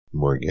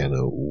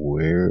 Morgana,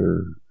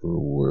 where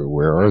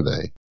are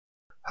they?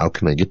 How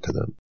can I get to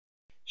them?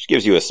 She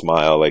gives you a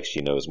smile like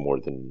she knows more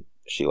than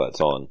she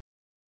lets on.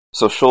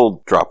 So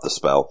she'll drop the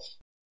spell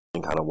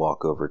and kind of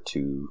walk over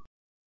to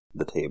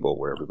the table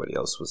where everybody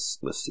else was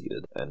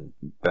seated and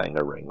bang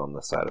a ring on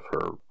the side of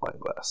her wine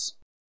glass.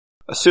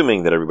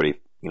 Assuming that everybody,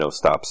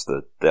 stops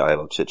the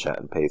idle chit-chat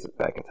and pays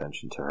back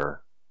attention to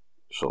her,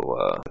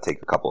 she'll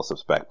take a couple of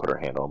steps back, put her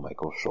hand on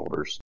Michael's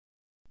shoulders.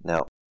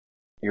 Now,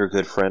 your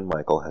good friend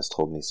Michael has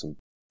told me some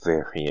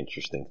very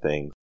interesting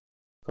things.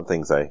 Some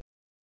things I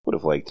would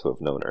have liked to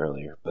have known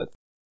earlier, but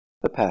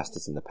the past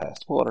is in the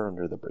past. Water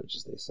under the bridge,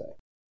 as they say.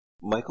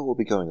 Michael will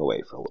be going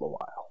away for a little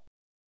while.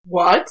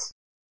 What?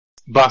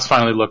 Boss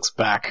finally looks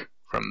back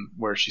from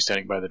where she's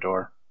standing by the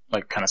door,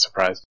 kind of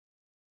surprised.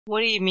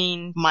 What do you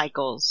mean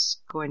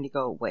Michael's going to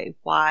go away?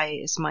 Why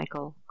is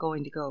Michael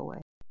going to go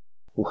away?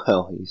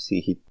 Well, you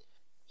see,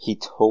 he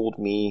told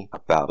me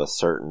about a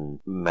certain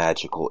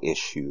magical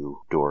issue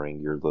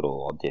during your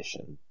little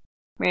audition.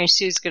 Mary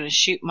Sue's going to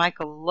shoot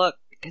Michael a look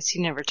because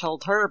he never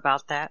told her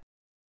about that.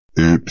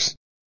 Oops.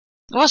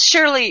 Well,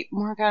 surely,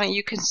 Morgana,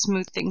 you can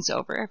smooth things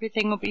over.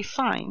 Everything will be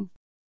fine.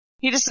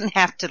 He doesn't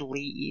have to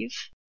leave.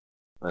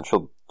 And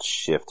she'll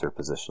shift her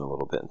position a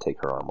little bit and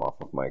take her arm off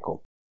of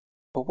Michael.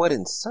 But what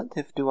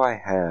incentive do I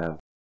have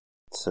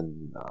to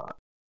not?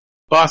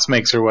 Boss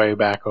makes her way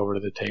back over to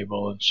the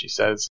table and she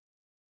says,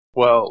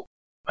 well,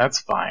 that's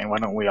fine. Why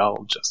don't we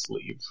all just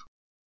leave?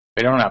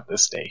 We don't have to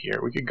stay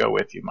here. We could go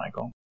with you,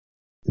 Michael.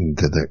 Then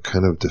that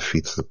kind of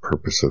defeats the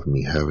purpose of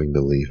me having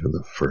to leave in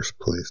the first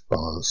place,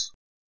 boss.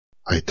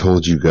 I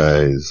told you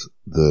guys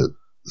that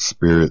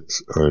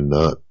spirits are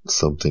not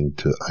something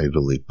to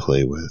idly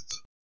play with.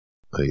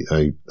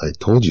 I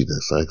told you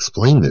this. I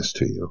explained this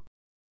to you.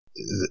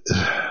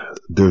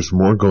 There's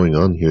more going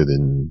on here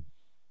than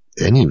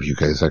any of you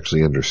guys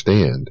actually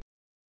understand.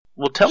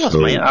 Well, tell us,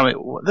 man. I mean,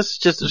 there's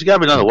gotta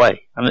be another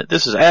way. I mean,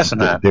 this is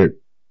asinine.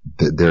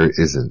 There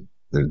isn't.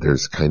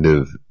 There's kind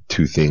of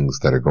two things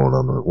that are going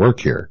on at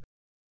work here.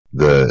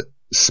 The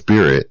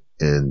spirit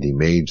and the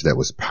mage that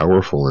was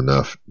powerful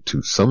enough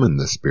to summon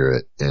the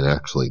spirit and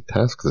actually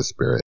task the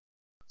spirit,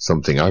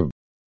 something I've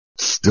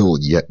still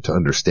yet to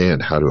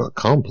understand how to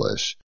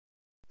accomplish,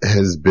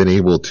 has been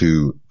able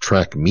to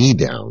track me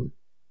down,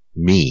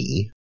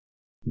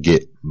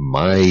 get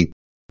my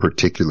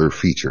particular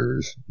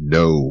features,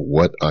 know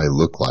what I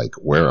look like,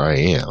 where I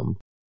am,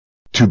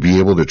 to be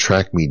able to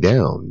track me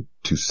down,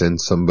 to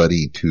send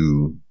somebody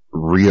to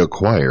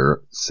reacquire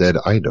said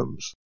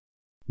items.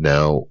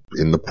 Now,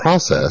 in the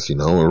process,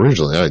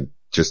 originally I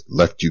just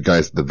left you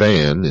guys the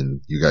van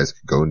and you guys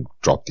could go and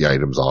drop the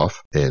items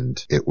off,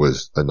 and it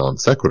was a non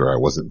sequitur. I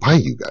wasn't by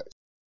you guys.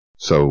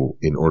 So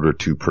in order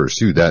to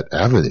pursue that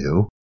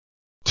avenue,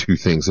 two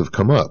things have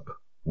come up.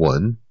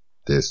 One,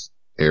 this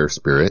air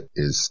spirit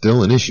is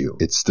still an issue.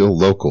 It's still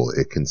local.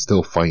 It can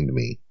still find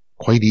me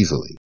quite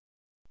easily.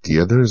 The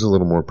other is a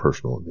little more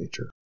personal in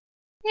nature.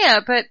 Yeah,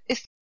 but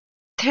if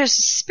there's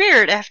a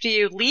spirit after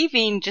you,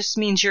 leaving just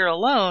means you're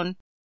alone.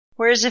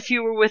 Whereas if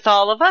you were with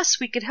all of us,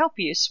 we could help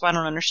you. So I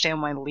don't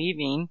understand why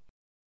leaving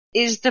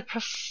is the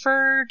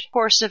preferred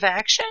course of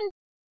action.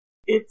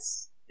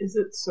 Is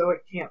it so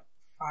it can't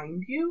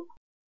find you?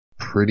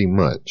 Pretty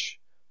much.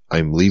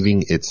 I'm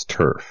leaving its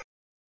turf.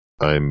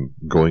 I'm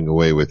going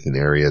away with an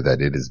area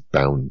that it is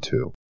bound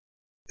to.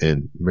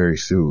 And Mary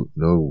Sue,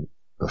 no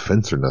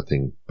offense or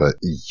nothing, but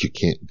you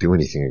can't do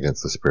anything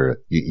against the spirit.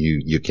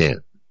 You can't.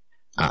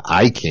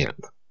 I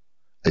can't.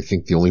 I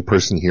think the only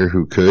person here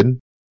who could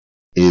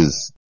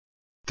is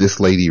this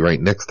lady right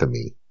next to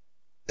me.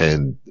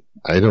 And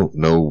I don't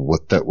know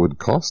what that would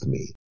cost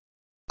me.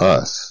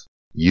 Us.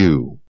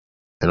 You.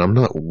 And I'm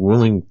not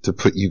willing to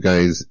put you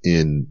guys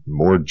in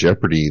more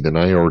jeopardy than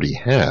I already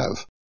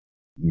have.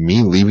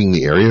 Me leaving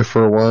the area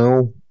for a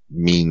while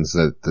means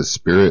that the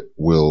spirit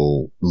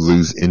will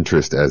lose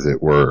interest, as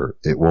it were.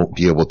 It won't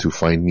be able to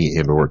find me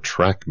and or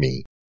track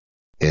me.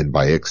 And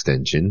by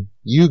extension,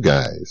 you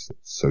guys.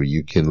 So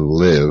you can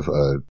live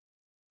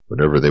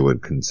whatever they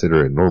would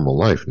consider a normal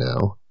life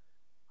now.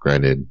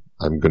 Granted,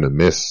 I'm gonna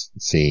miss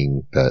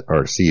seeing that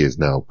RC is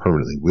now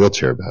permanently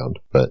wheelchair bound,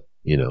 but,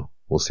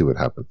 we'll see what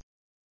happens.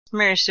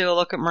 Mary Sue will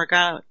look at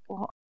Morgana.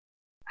 Well,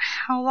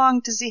 how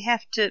long does he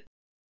have to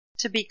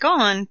be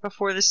gone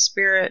before the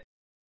spirit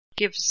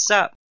gives us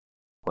up?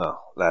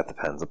 Well, that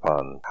depends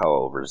upon how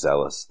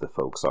overzealous the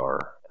folks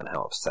are and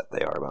how upset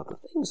they are about the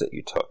things that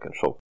you took, and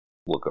she'll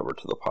look over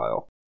to the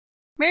pile.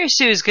 Mary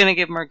Sue's gonna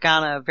give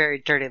Morgana a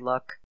very dirty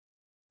look.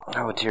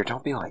 Oh dear,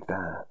 don't be like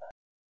that.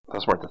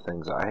 Those weren't the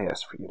things I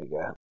asked for you to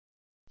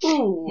get.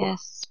 Ooh.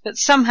 Yes, but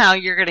somehow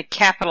you're gonna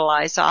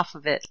capitalize off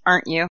of it,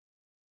 aren't you?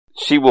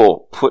 She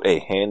will put a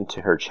hand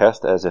to her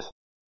chest as if,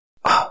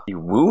 you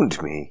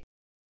wound me.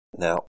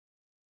 Now,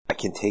 I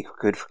can take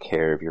good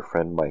care of your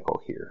friend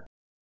Michael here,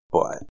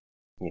 but,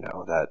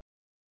 that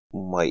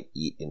might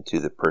eat into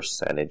the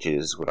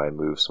percentages when I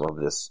move some of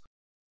this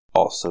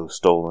also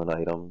stolen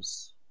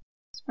items.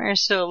 Mary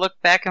Sue will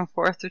look back and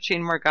forth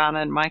between Morgana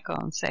and Michael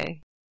and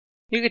say,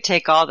 you could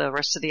take all the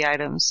rest of the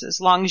items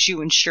as long as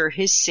you ensure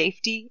his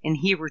safety and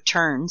he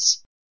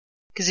returns.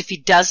 Because if he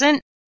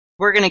doesn't,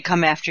 we're gonna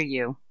come after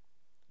you.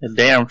 And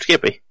damn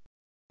Skippy.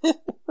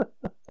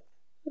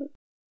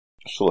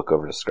 She'll look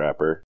over to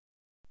Scrapper.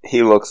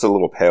 He looks a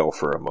little pale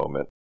for a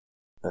moment,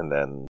 and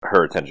then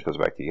her attention goes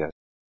back to you guys.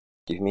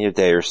 Give me a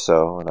day or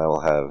so, and I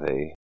will have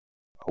a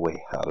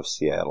way out of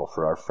Seattle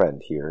for our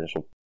friend here, and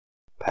she'll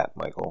pat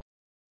Michael.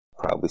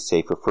 Probably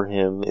safer for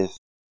him if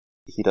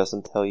he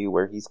doesn't tell you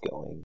where he's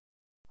going.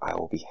 I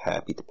will be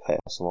happy to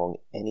pass along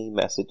any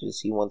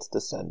messages he wants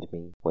to send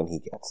me when he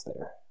gets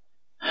there.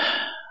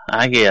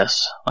 I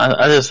guess.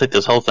 I just think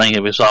this whole thing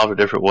can be solved a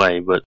different way,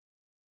 but,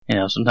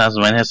 sometimes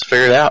the man has to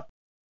figure it out.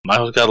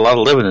 Michael's got a lot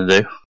of living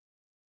to do.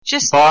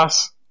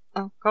 Boss.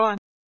 Oh, go on.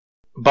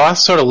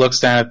 Boss sort of looks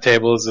down at the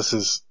table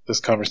as this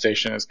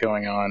conversation is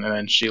going on, and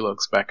then she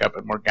looks back up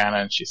at Morgana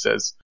and she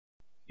says,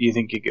 do you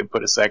think you could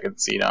put a second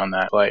seat on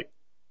that flight?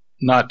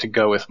 Not to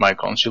go with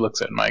Michael. And she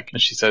looks at Mike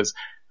and she says,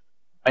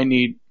 I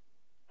need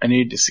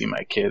to see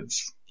my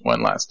kids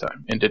one last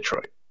time in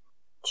Detroit.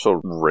 She'll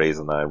raise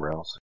an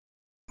eyebrows.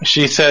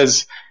 She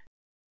says,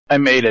 I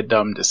made a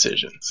dumb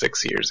decision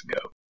 6 years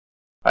ago.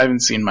 I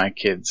haven't seen my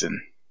kids in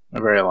a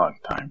very long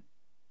time.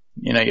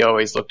 You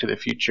always look to the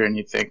future and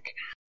you think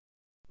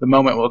the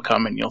moment will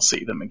come and you'll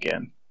see them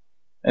again.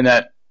 And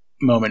that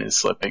moment is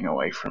slipping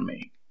away from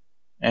me.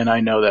 And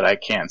I know that I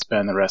can't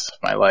spend the rest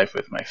of my life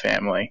with my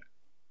family.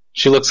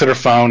 She looks at her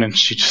phone and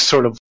she just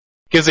sort of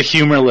gives a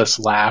humorless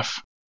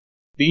laugh.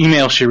 The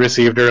email she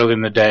received early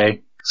in the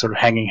day, sort of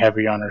hanging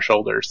heavy on her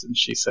shoulders, and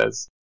she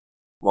says,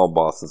 while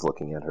Boss is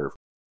looking at her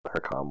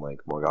comm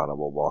link, Morgana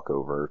will walk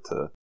over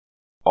to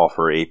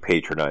offer a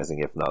patronizing,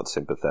 if not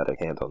sympathetic,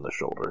 hand on the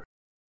shoulder.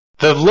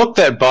 The look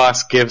that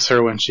Boss gives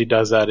her when she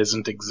does that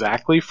isn't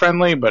exactly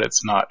friendly, but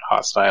it's not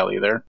hostile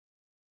either.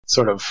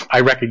 Sort of,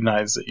 I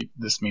recognize that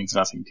this means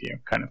nothing to you,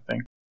 kind of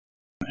thing.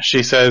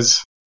 She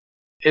says,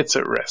 it's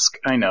a risk,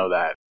 I know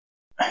that.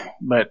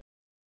 But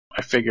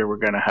I figure we're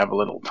gonna have a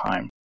little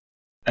time.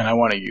 And I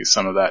want to use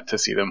some of that to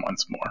see them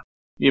once more.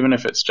 Even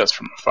if it's just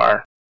from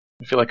afar.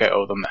 I feel like I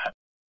owe them that.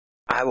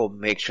 I will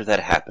make sure that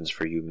happens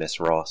for you, Miss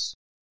Ross.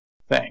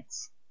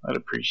 Thanks. I'd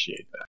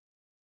appreciate that.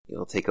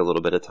 It'll take a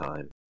little bit of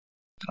time.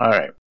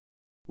 Alright.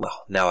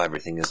 Well, now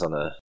everything is on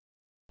a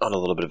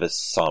little bit of a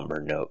somber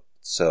note,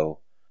 so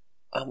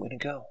I'm gonna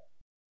go.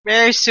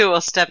 Mary Sue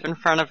will step in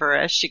front of her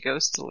as she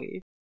goes to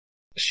leave.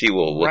 She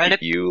will look Right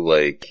at you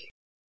like,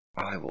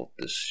 I will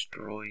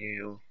destroy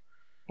you.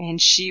 And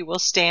she will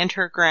stand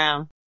her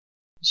ground.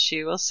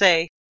 She will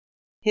say,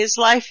 his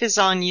life is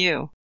on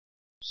you.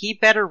 He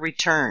better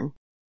return.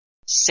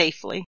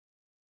 Safely.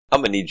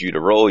 I'm gonna need you to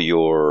roll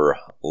your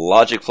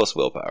logic plus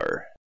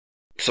willpower.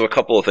 So a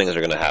couple of things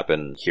are gonna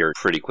happen here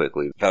pretty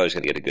quickly. Valerie's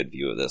gonna get a good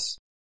view of this.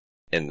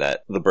 in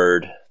that the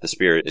bird, the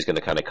spirit, is going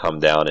to kind of come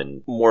down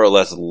and more or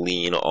less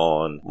lean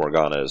on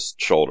Morgana's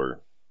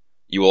shoulder.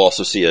 You will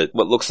also see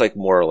what looks like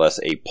more or less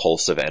a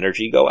pulse of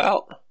energy go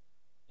out,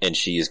 and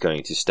she is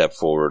going to step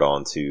forward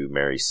onto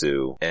Mary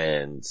Sue.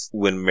 And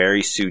when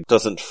Mary Sue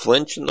doesn't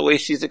flinch in the way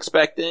she's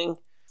expecting,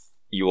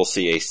 you will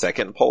see a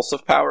second pulse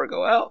of power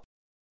go out.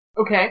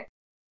 Okay.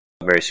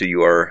 Mary Sue,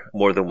 you are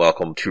more than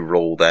welcome to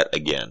roll that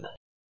again.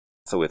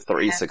 So with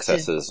 3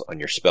 successes on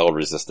your spell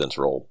resistance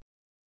roll,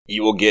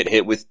 you will get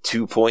hit with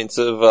 2 points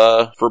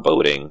of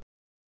foreboding.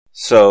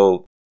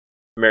 So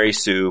Mary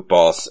Sue,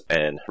 Boss,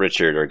 and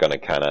Richard are going to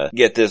kind of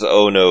get this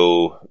oh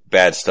no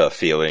bad stuff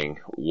feeling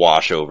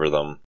wash over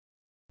them.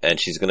 And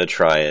she's going to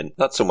try and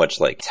not so much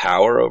like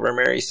tower over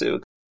Mary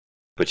Sue,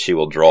 but she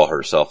will draw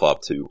herself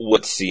up to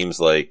what seems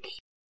like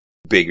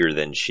bigger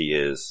than she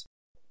is.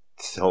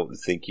 Don't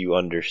think you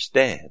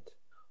understand.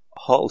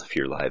 All of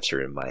your lives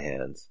are in my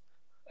hands.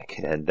 I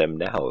can end them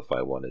now if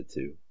I wanted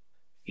to.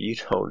 You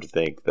don't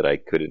think that I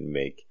couldn't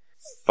make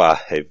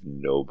 5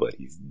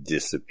 nobodies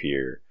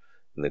disappear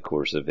in the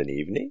course of an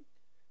evening?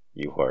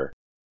 You are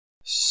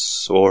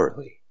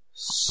sorely,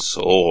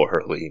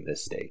 sorely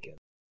mistaken.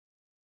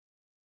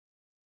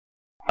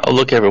 Oh,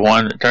 look,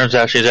 everyone. It turns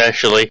out she's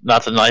actually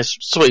not the nice,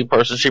 sweet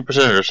person she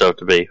presented herself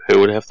to be. Who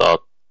would have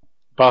thought?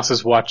 Boss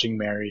is watching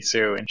Mary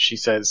Sue, and she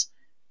says,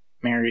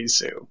 Mary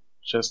Sue,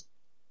 just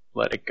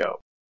let it go.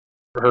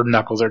 Her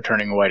knuckles are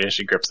turning white as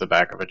she grips the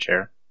back of a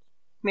chair.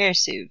 Mary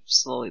Sue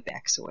slowly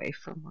backs away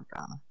from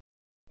Morgana.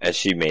 As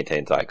she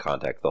maintains eye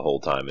contact the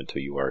whole time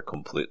until you are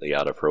completely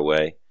out of her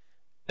way,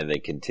 and then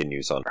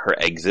continues on her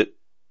exit,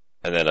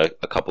 and then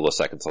a couple of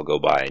seconds will go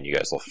by and you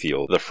guys will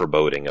feel the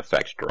foreboding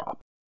effect drop.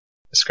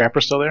 Is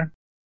Scrapper still there?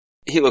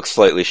 He looks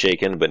slightly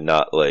shaken, but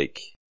not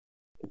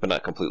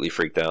completely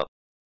freaked out.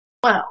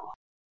 Well,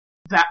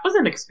 that was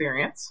an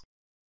experience.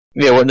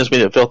 Yeah, it wasn't just me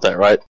that felt that,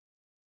 right?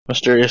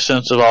 Mysterious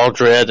sense of all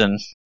dread and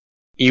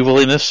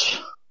eviliness.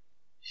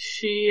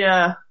 She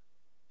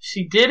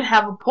did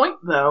have a point,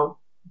 though,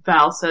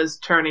 Val says,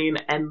 turning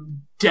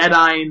and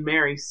dead-eyeing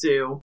Mary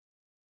Sue.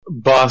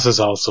 Boss is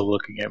also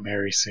looking at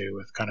Mary Sue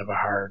with kind of a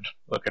hard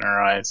look in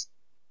her eyes.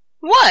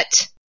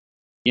 What?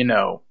 You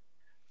know,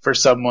 for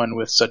someone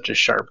with such a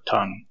sharp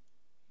tongue,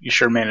 you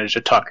sure managed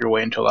to talk your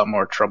way into a lot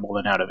more trouble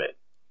than out of it.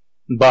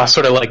 Boss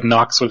sort of like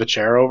knocks with a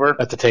chair over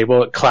at the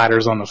table. It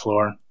clatters on the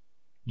floor.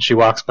 And she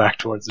walks back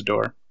towards the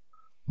door.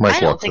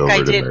 Mike walks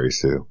over to Mary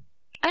Sue.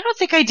 I don't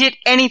think I did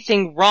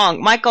anything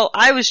wrong. Michael,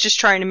 I was just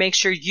trying to make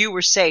sure you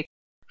were safe.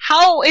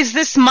 How is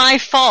this my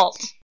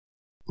fault?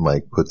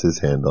 Mike puts his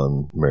hand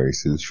on Mary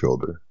Sue's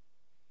shoulder.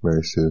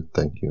 Mary Sue,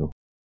 thank you.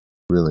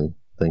 Really,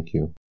 thank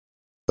you.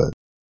 But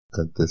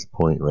at this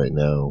point right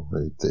now,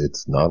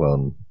 it's not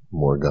on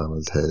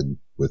Morgana's head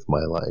with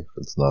my life.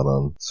 It's not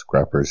on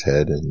Scrapper's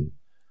head, and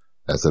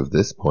as of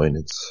this point,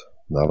 it's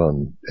not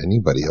on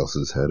anybody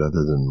else's head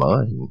other than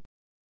mine.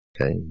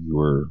 Okay, you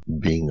were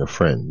being a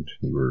friend.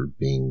 You were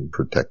being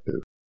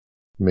protective.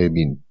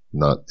 Maybe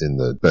not in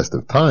the best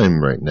of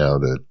time right now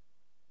to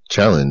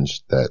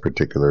challenge that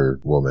particular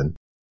woman,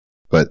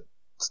 but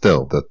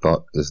still, the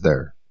thought is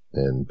there.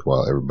 And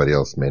while everybody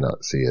else may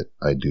not see it,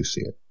 I do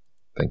see it.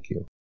 Thank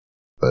you.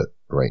 But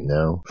right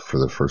now, for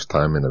the first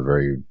time in a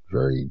very,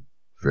 very,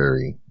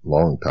 very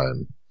long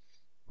time,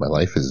 my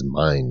life is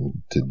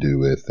mine to do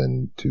with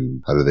and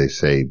to, how do they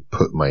say,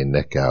 put my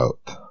neck out.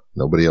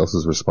 Nobody else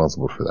is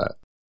responsible for that.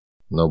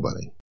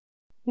 Nobody.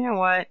 You know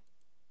what?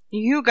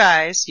 You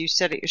guys, you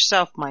said it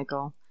yourself,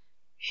 Michael.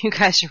 You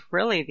guys are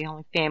really the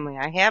only family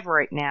I have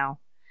right now.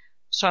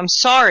 So I'm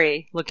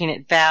sorry, looking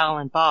at Val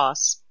and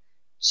Boss.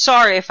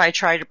 Sorry if I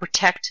try to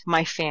protect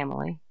my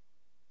family.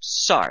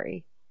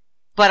 Sorry.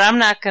 But I'm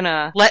not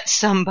gonna let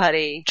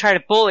somebody try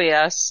to bully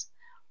us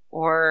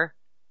or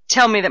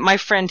tell me that my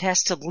friend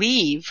has to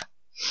leave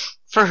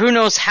for who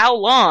knows how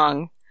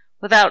long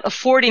without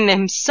affording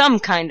them some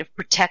kind of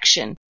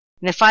protection.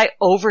 And if I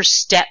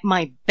overstep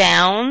my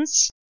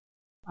bounds,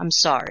 I'm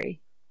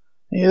sorry.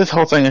 Yeah, this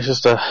whole thing is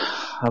just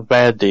a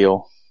bad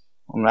deal.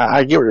 I mean,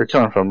 I get where you're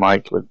coming from,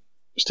 Mike, but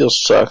it still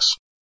sucks.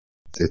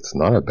 It's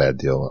not a bad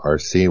deal.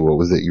 RC, what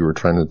was it you were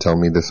trying to tell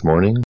me this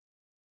morning?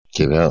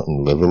 Get out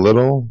and live a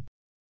little?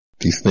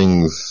 These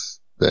things,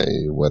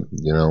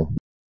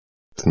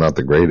 it's not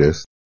the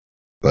greatest,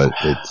 but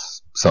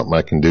it's something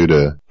I can do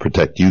to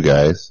protect you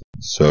guys.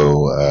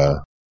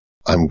 So,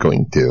 I'm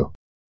going to.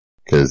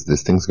 Because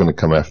this thing's going to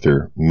come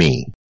after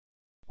me.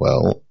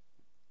 Well,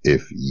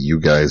 if you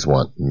guys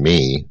want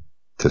me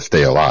to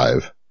stay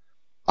alive,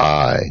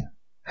 I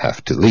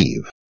have to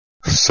leave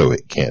so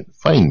it can't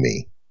find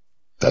me.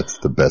 That's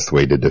the best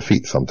way to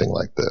defeat something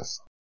like this.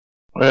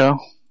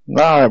 Well,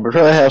 alright, but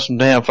really have some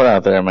damn fun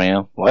out there,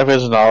 man. Life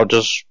isn't all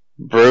just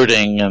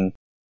brooding and,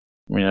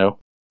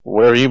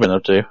 what have you been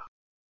up to?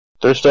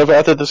 There's stuff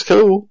out there that's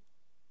cool.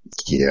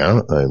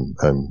 Yeah,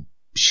 I'm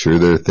sure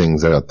there are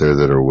things out there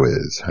that are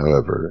whiz.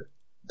 However,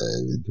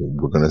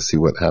 we're going to see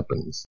what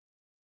happens.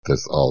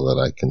 That's all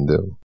that I can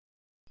do.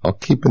 I'll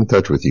keep in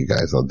touch with you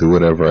guys. I'll do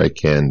whatever I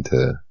can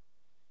to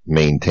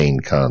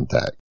maintain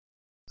contact.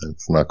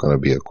 It's not going to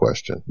be a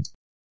question.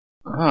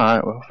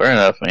 Alright, well, fair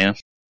enough, man.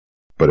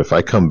 But if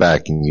I come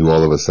back and you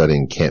all of a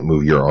sudden can't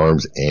move your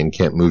arms and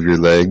can't move your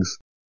legs,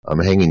 I'm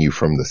hanging you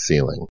from the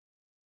ceiling.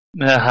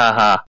 Ha ha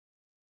ha.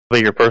 Be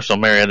your personal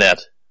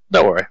marionette.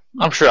 Don't worry.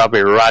 I'm sure I'll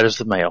be right as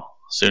the mail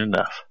soon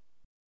enough.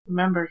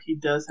 Remember, he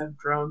does have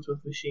drones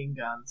with machine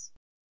guns.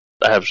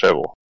 I have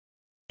several.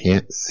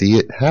 Can't see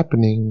it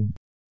happening.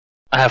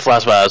 I have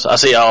flashbacks. I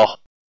see all.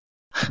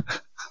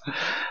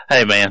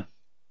 Hey, man.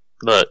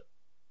 Look.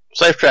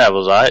 Safe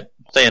travels, alright?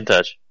 Stay in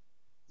touch.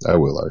 I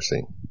will,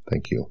 RC.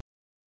 Thank you.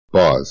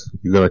 Boz,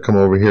 you gonna come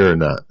over here or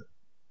not?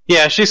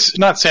 Yeah, she's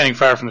not standing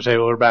far from the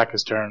table. Her back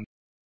is turned.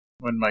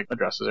 When Mike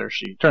addresses her,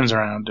 she turns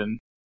around and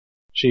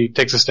she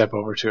takes a step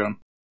over to him.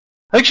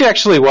 I think she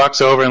actually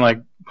walks over and,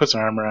 like, puts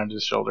an arm around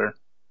his shoulder.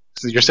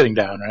 So you're sitting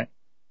down, right?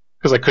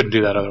 Because I couldn't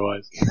do that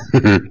otherwise.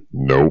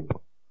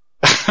 Nope.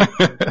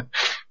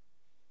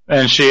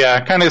 And she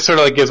kind of sort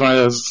of like gives one of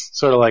those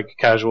sort of like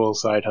casual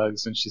side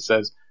hugs, and she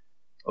says,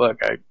 "Look,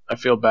 I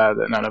feel bad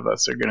that none of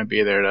us are going to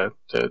be there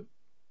to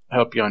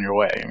help you on your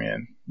way. I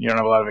mean, you don't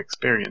have a lot of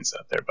experience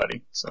out there,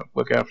 buddy. So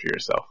look after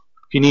yourself.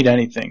 If you need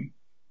anything,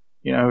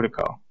 you know who to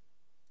call."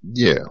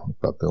 Yeah,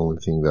 about the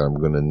only thing that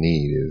I'm gonna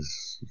need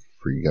is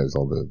for you guys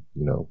all to,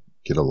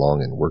 get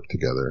along and work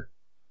together.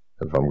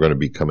 If I'm gonna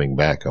be coming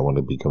back, I want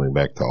to be coming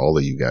back to all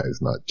of you guys,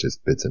 not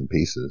just bits and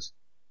pieces.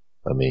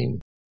 I mean,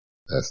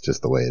 that's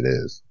just the way it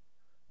is.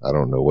 I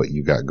don't know what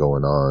you got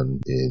going on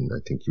in,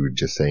 I think you were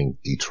just saying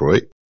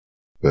Detroit,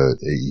 but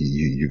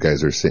you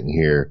guys are sitting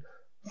here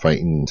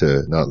fighting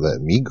to not let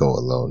me go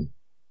alone,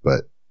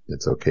 but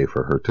it's okay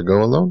for her to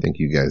go alone. I think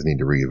you guys need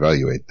to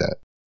reevaluate that.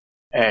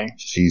 Hey.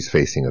 She's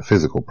facing a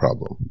physical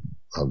problem.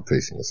 I'm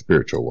facing a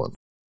spiritual one.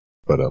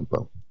 But,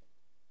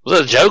 was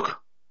that a joke?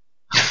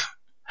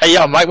 Hey,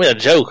 y'all, Mike made a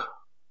joke.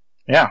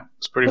 Yeah,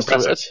 it's pretty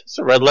impressive. It's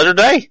a red letter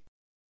day.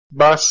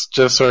 Boss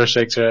just sort of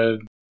shakes her head.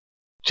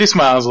 She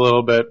smiles a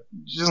little bit.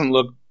 She doesn't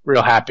look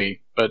real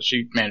happy, but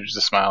she manages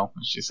to smile.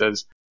 She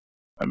says,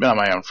 "I've been on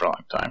my own for a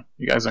long time.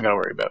 You guys don't gotta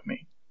worry about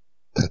me."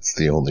 That's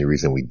the only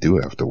reason we do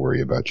have to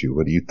worry about you.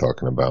 What are you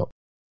talking about?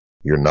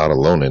 You're not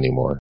alone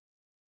anymore.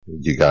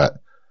 You got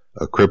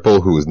a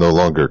cripple who is no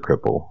longer a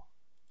cripple,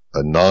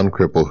 a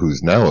non-cripple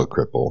who's now a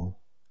cripple,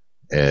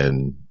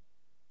 and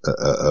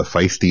a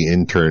feisty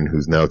intern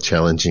who's now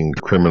challenging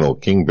criminal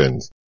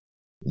kingpins.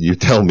 You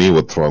tell me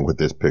what's wrong with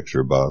this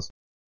picture, boss.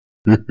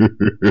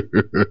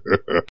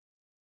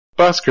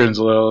 Boss grins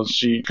a little.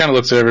 She kind of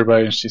looks at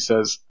everybody and she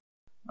says,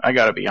 "I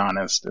gotta be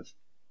honest. If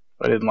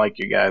I didn't like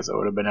you guys, I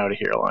would have been out of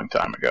here a long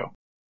time ago.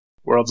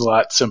 World's a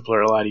lot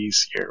simpler, a lot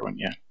easier when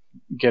you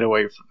get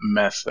away from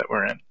the mess that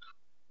we're in.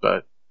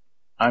 But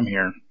I'm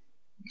here,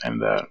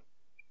 and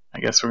I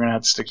guess we're gonna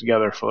have to stick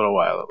together for a little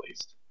while at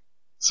least.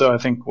 So I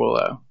think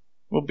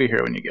we'll be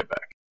here when you get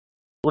back."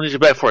 We need you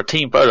back for a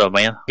team photo,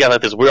 man. We got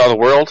like this Weird All the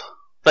World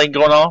thing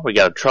going on. We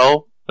got a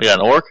troll. We got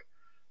an orc.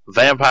 A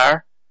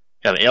vampire.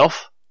 We got an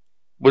elf.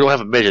 We don't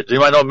have a midget. Do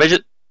anybody know a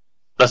midget?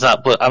 That's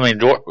not, what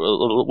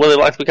do they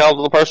like to be called,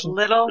 a little person?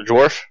 Little a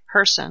dwarf?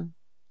 person.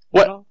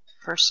 What? Little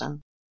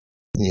person.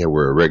 Yeah,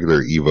 we're a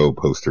regular Evo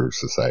poster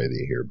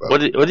society here, but What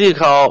do you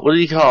call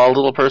a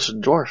little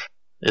person dwarf?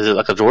 Is it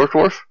like a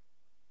dwarf?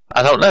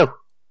 I don't know.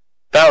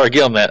 Valerie,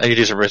 get on that. I need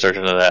to do some research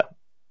into that.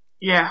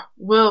 Yeah,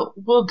 we'll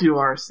do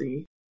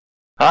RC.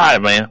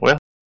 Alright, man. Well,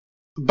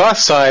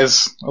 Boss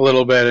sighs a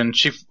little bit and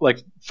she,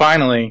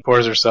 finally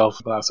pours herself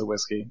a glass of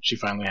whiskey. She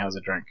finally has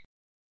a drink.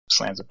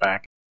 Slams it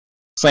back.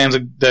 Slams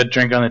the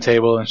drink on the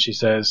table and she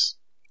says,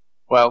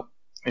 "Well,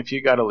 if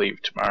you gotta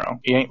leave tomorrow,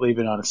 you ain't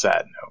leaving on a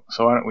sad note.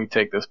 So why don't we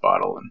take this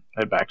bottle and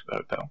head back to the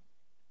hotel?"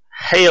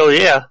 hell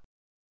yeah.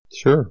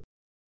 sure.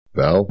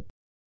 Val,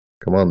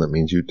 come on, that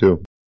means you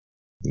too.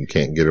 You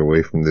can't get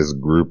away from this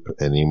group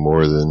any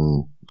more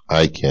than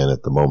I can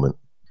at the moment.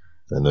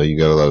 I know you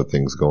got a lot of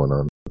things going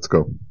on. Let's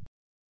go.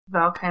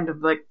 Val kind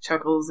of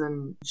chuckles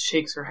and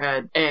shakes her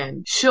head,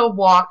 and she'll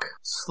walk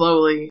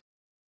slowly.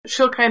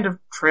 She'll kind of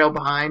trail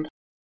behind.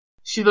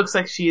 She looks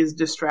like she is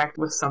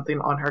distracted with something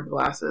on her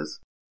glasses.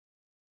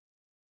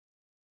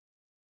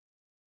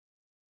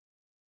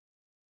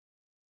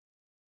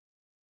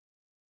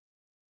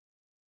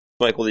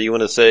 Michael, do you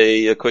want to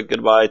say a quick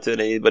goodbye to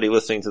anybody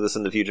listening to this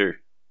in the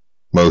future?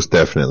 Most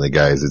definitely,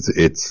 guys.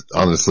 It's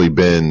honestly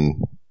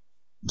been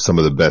some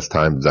of the best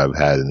times I've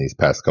had in these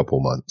past couple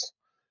months.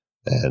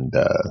 And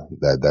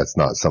that's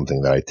not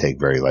something that I take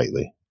very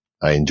lightly.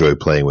 I enjoy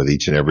playing with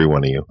each and every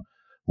one of you,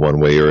 one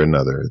way or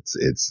another.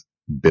 It's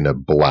been a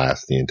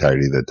blast the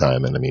entirety of the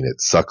time, and I mean, it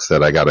sucks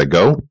that I gotta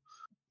go,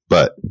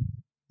 but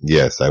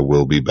yes, I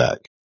will be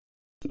back.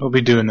 We'll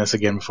be doing this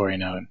again before you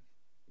know it.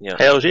 Yeah.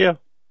 Hell yeah.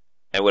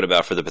 And what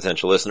about for the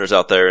potential listeners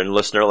out there in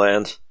listener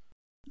land?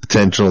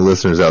 Potential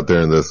listeners out there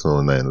in this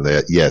one, then,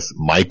 yes,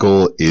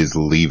 Michael is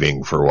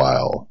leaving for a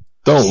while.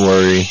 Don't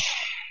worry.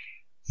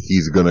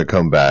 He's gonna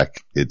come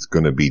back. It's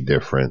gonna be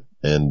different.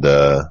 And,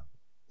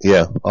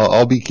 yeah,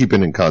 I'll be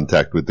keeping in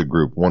contact with the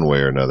group one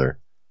way or another.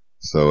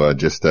 So,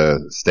 just,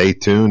 stay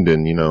tuned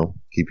and,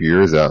 keep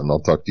your ears out, and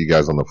I'll talk to you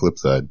guys on the flip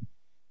side.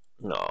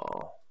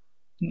 No.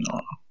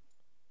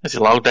 Is he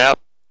logged out?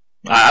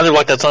 I didn't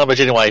like that son of a bitch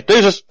anyway.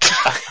 Deuces.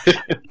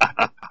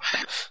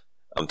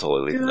 I'm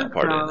totally leaving that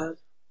part in.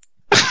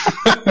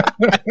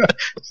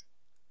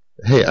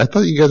 Hey, I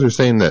thought you guys were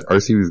saying that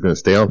RC was going to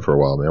stay on for a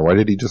while, man. Why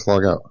did he just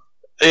log out?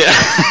 Yeah.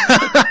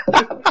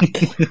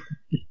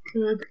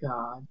 Good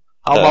God.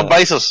 All my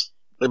bases.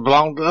 They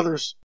belong to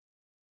others.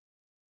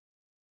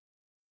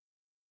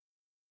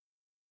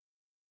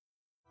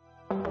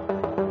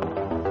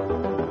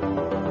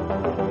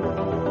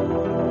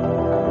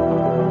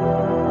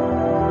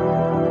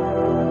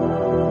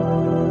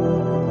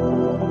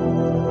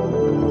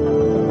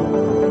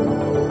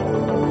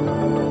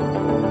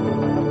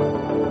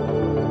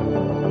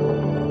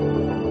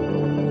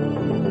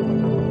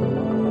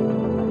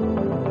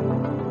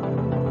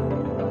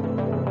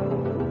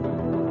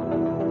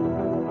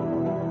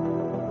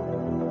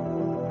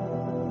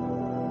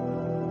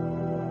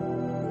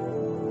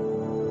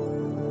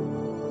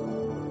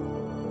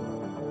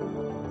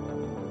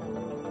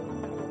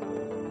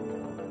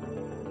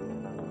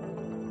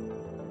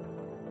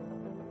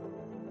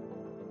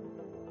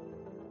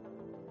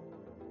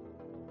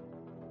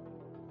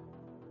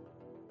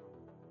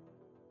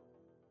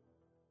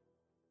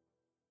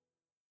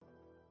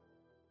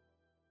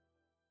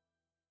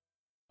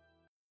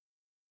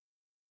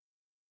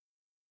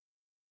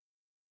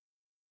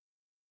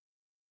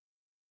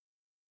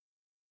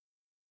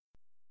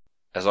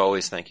 As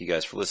always, thank you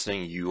guys for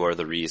listening. You are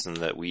the reason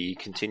that we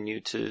continue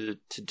to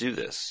do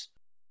this.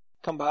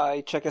 Come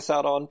by, check us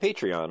out on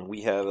Patreon.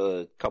 We have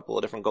a couple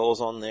of different goals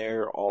on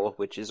there, all of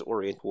which is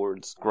oriented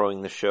towards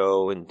growing the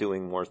show and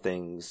doing more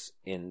things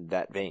in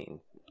that vein.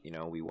 You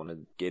know, we want to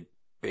get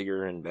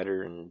bigger and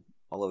better and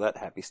all of that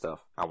happy stuff.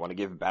 I want to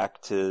give back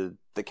to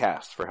the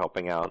cast for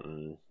helping out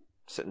and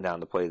sitting down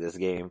to play this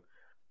game.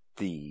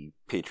 The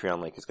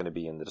Patreon link is going to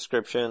be in the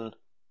description.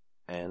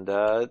 And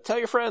tell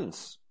your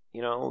friends.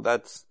 You know,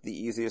 that's the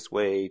easiest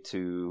way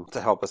to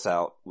help us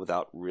out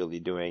without really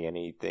doing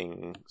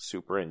anything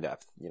super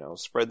in-depth. You know,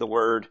 spread the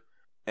word.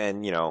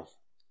 And, you know,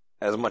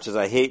 as much as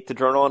I hate to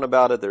drone on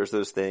about it, there's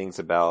those things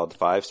about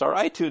 5-star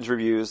iTunes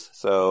reviews,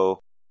 so...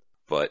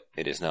 But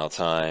it is now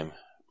time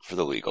for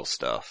the legal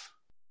stuff.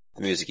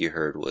 The music you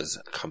heard was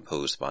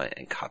composed by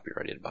and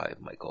copyrighted by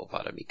Michael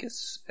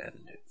Vadamikis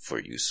and for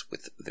use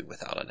with the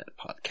Without a Net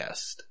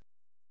podcast.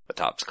 The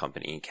Topps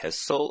Company Inc. has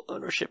sole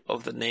ownership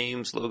of the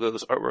names,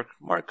 logos, artwork,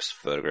 marks,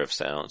 photograph,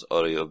 sounds,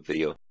 audio,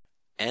 video,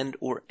 and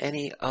or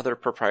any other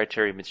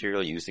proprietary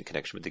material used in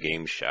connection with the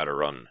game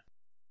Shadowrun.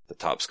 The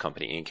Topps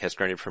Company Inc. has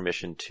granted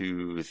permission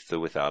to the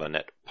Without a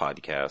Net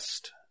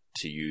podcast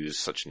to use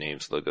such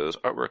names, logos,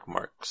 artwork,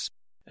 marks,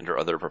 and or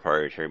other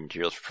proprietary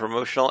materials for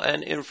promotional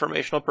and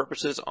informational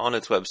purposes on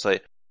its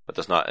website, but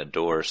does not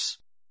endorse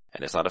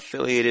and is not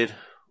affiliated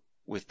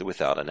with the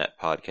Without a Net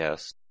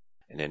podcast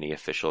in any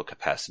official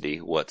capacity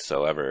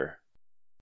whatsoever.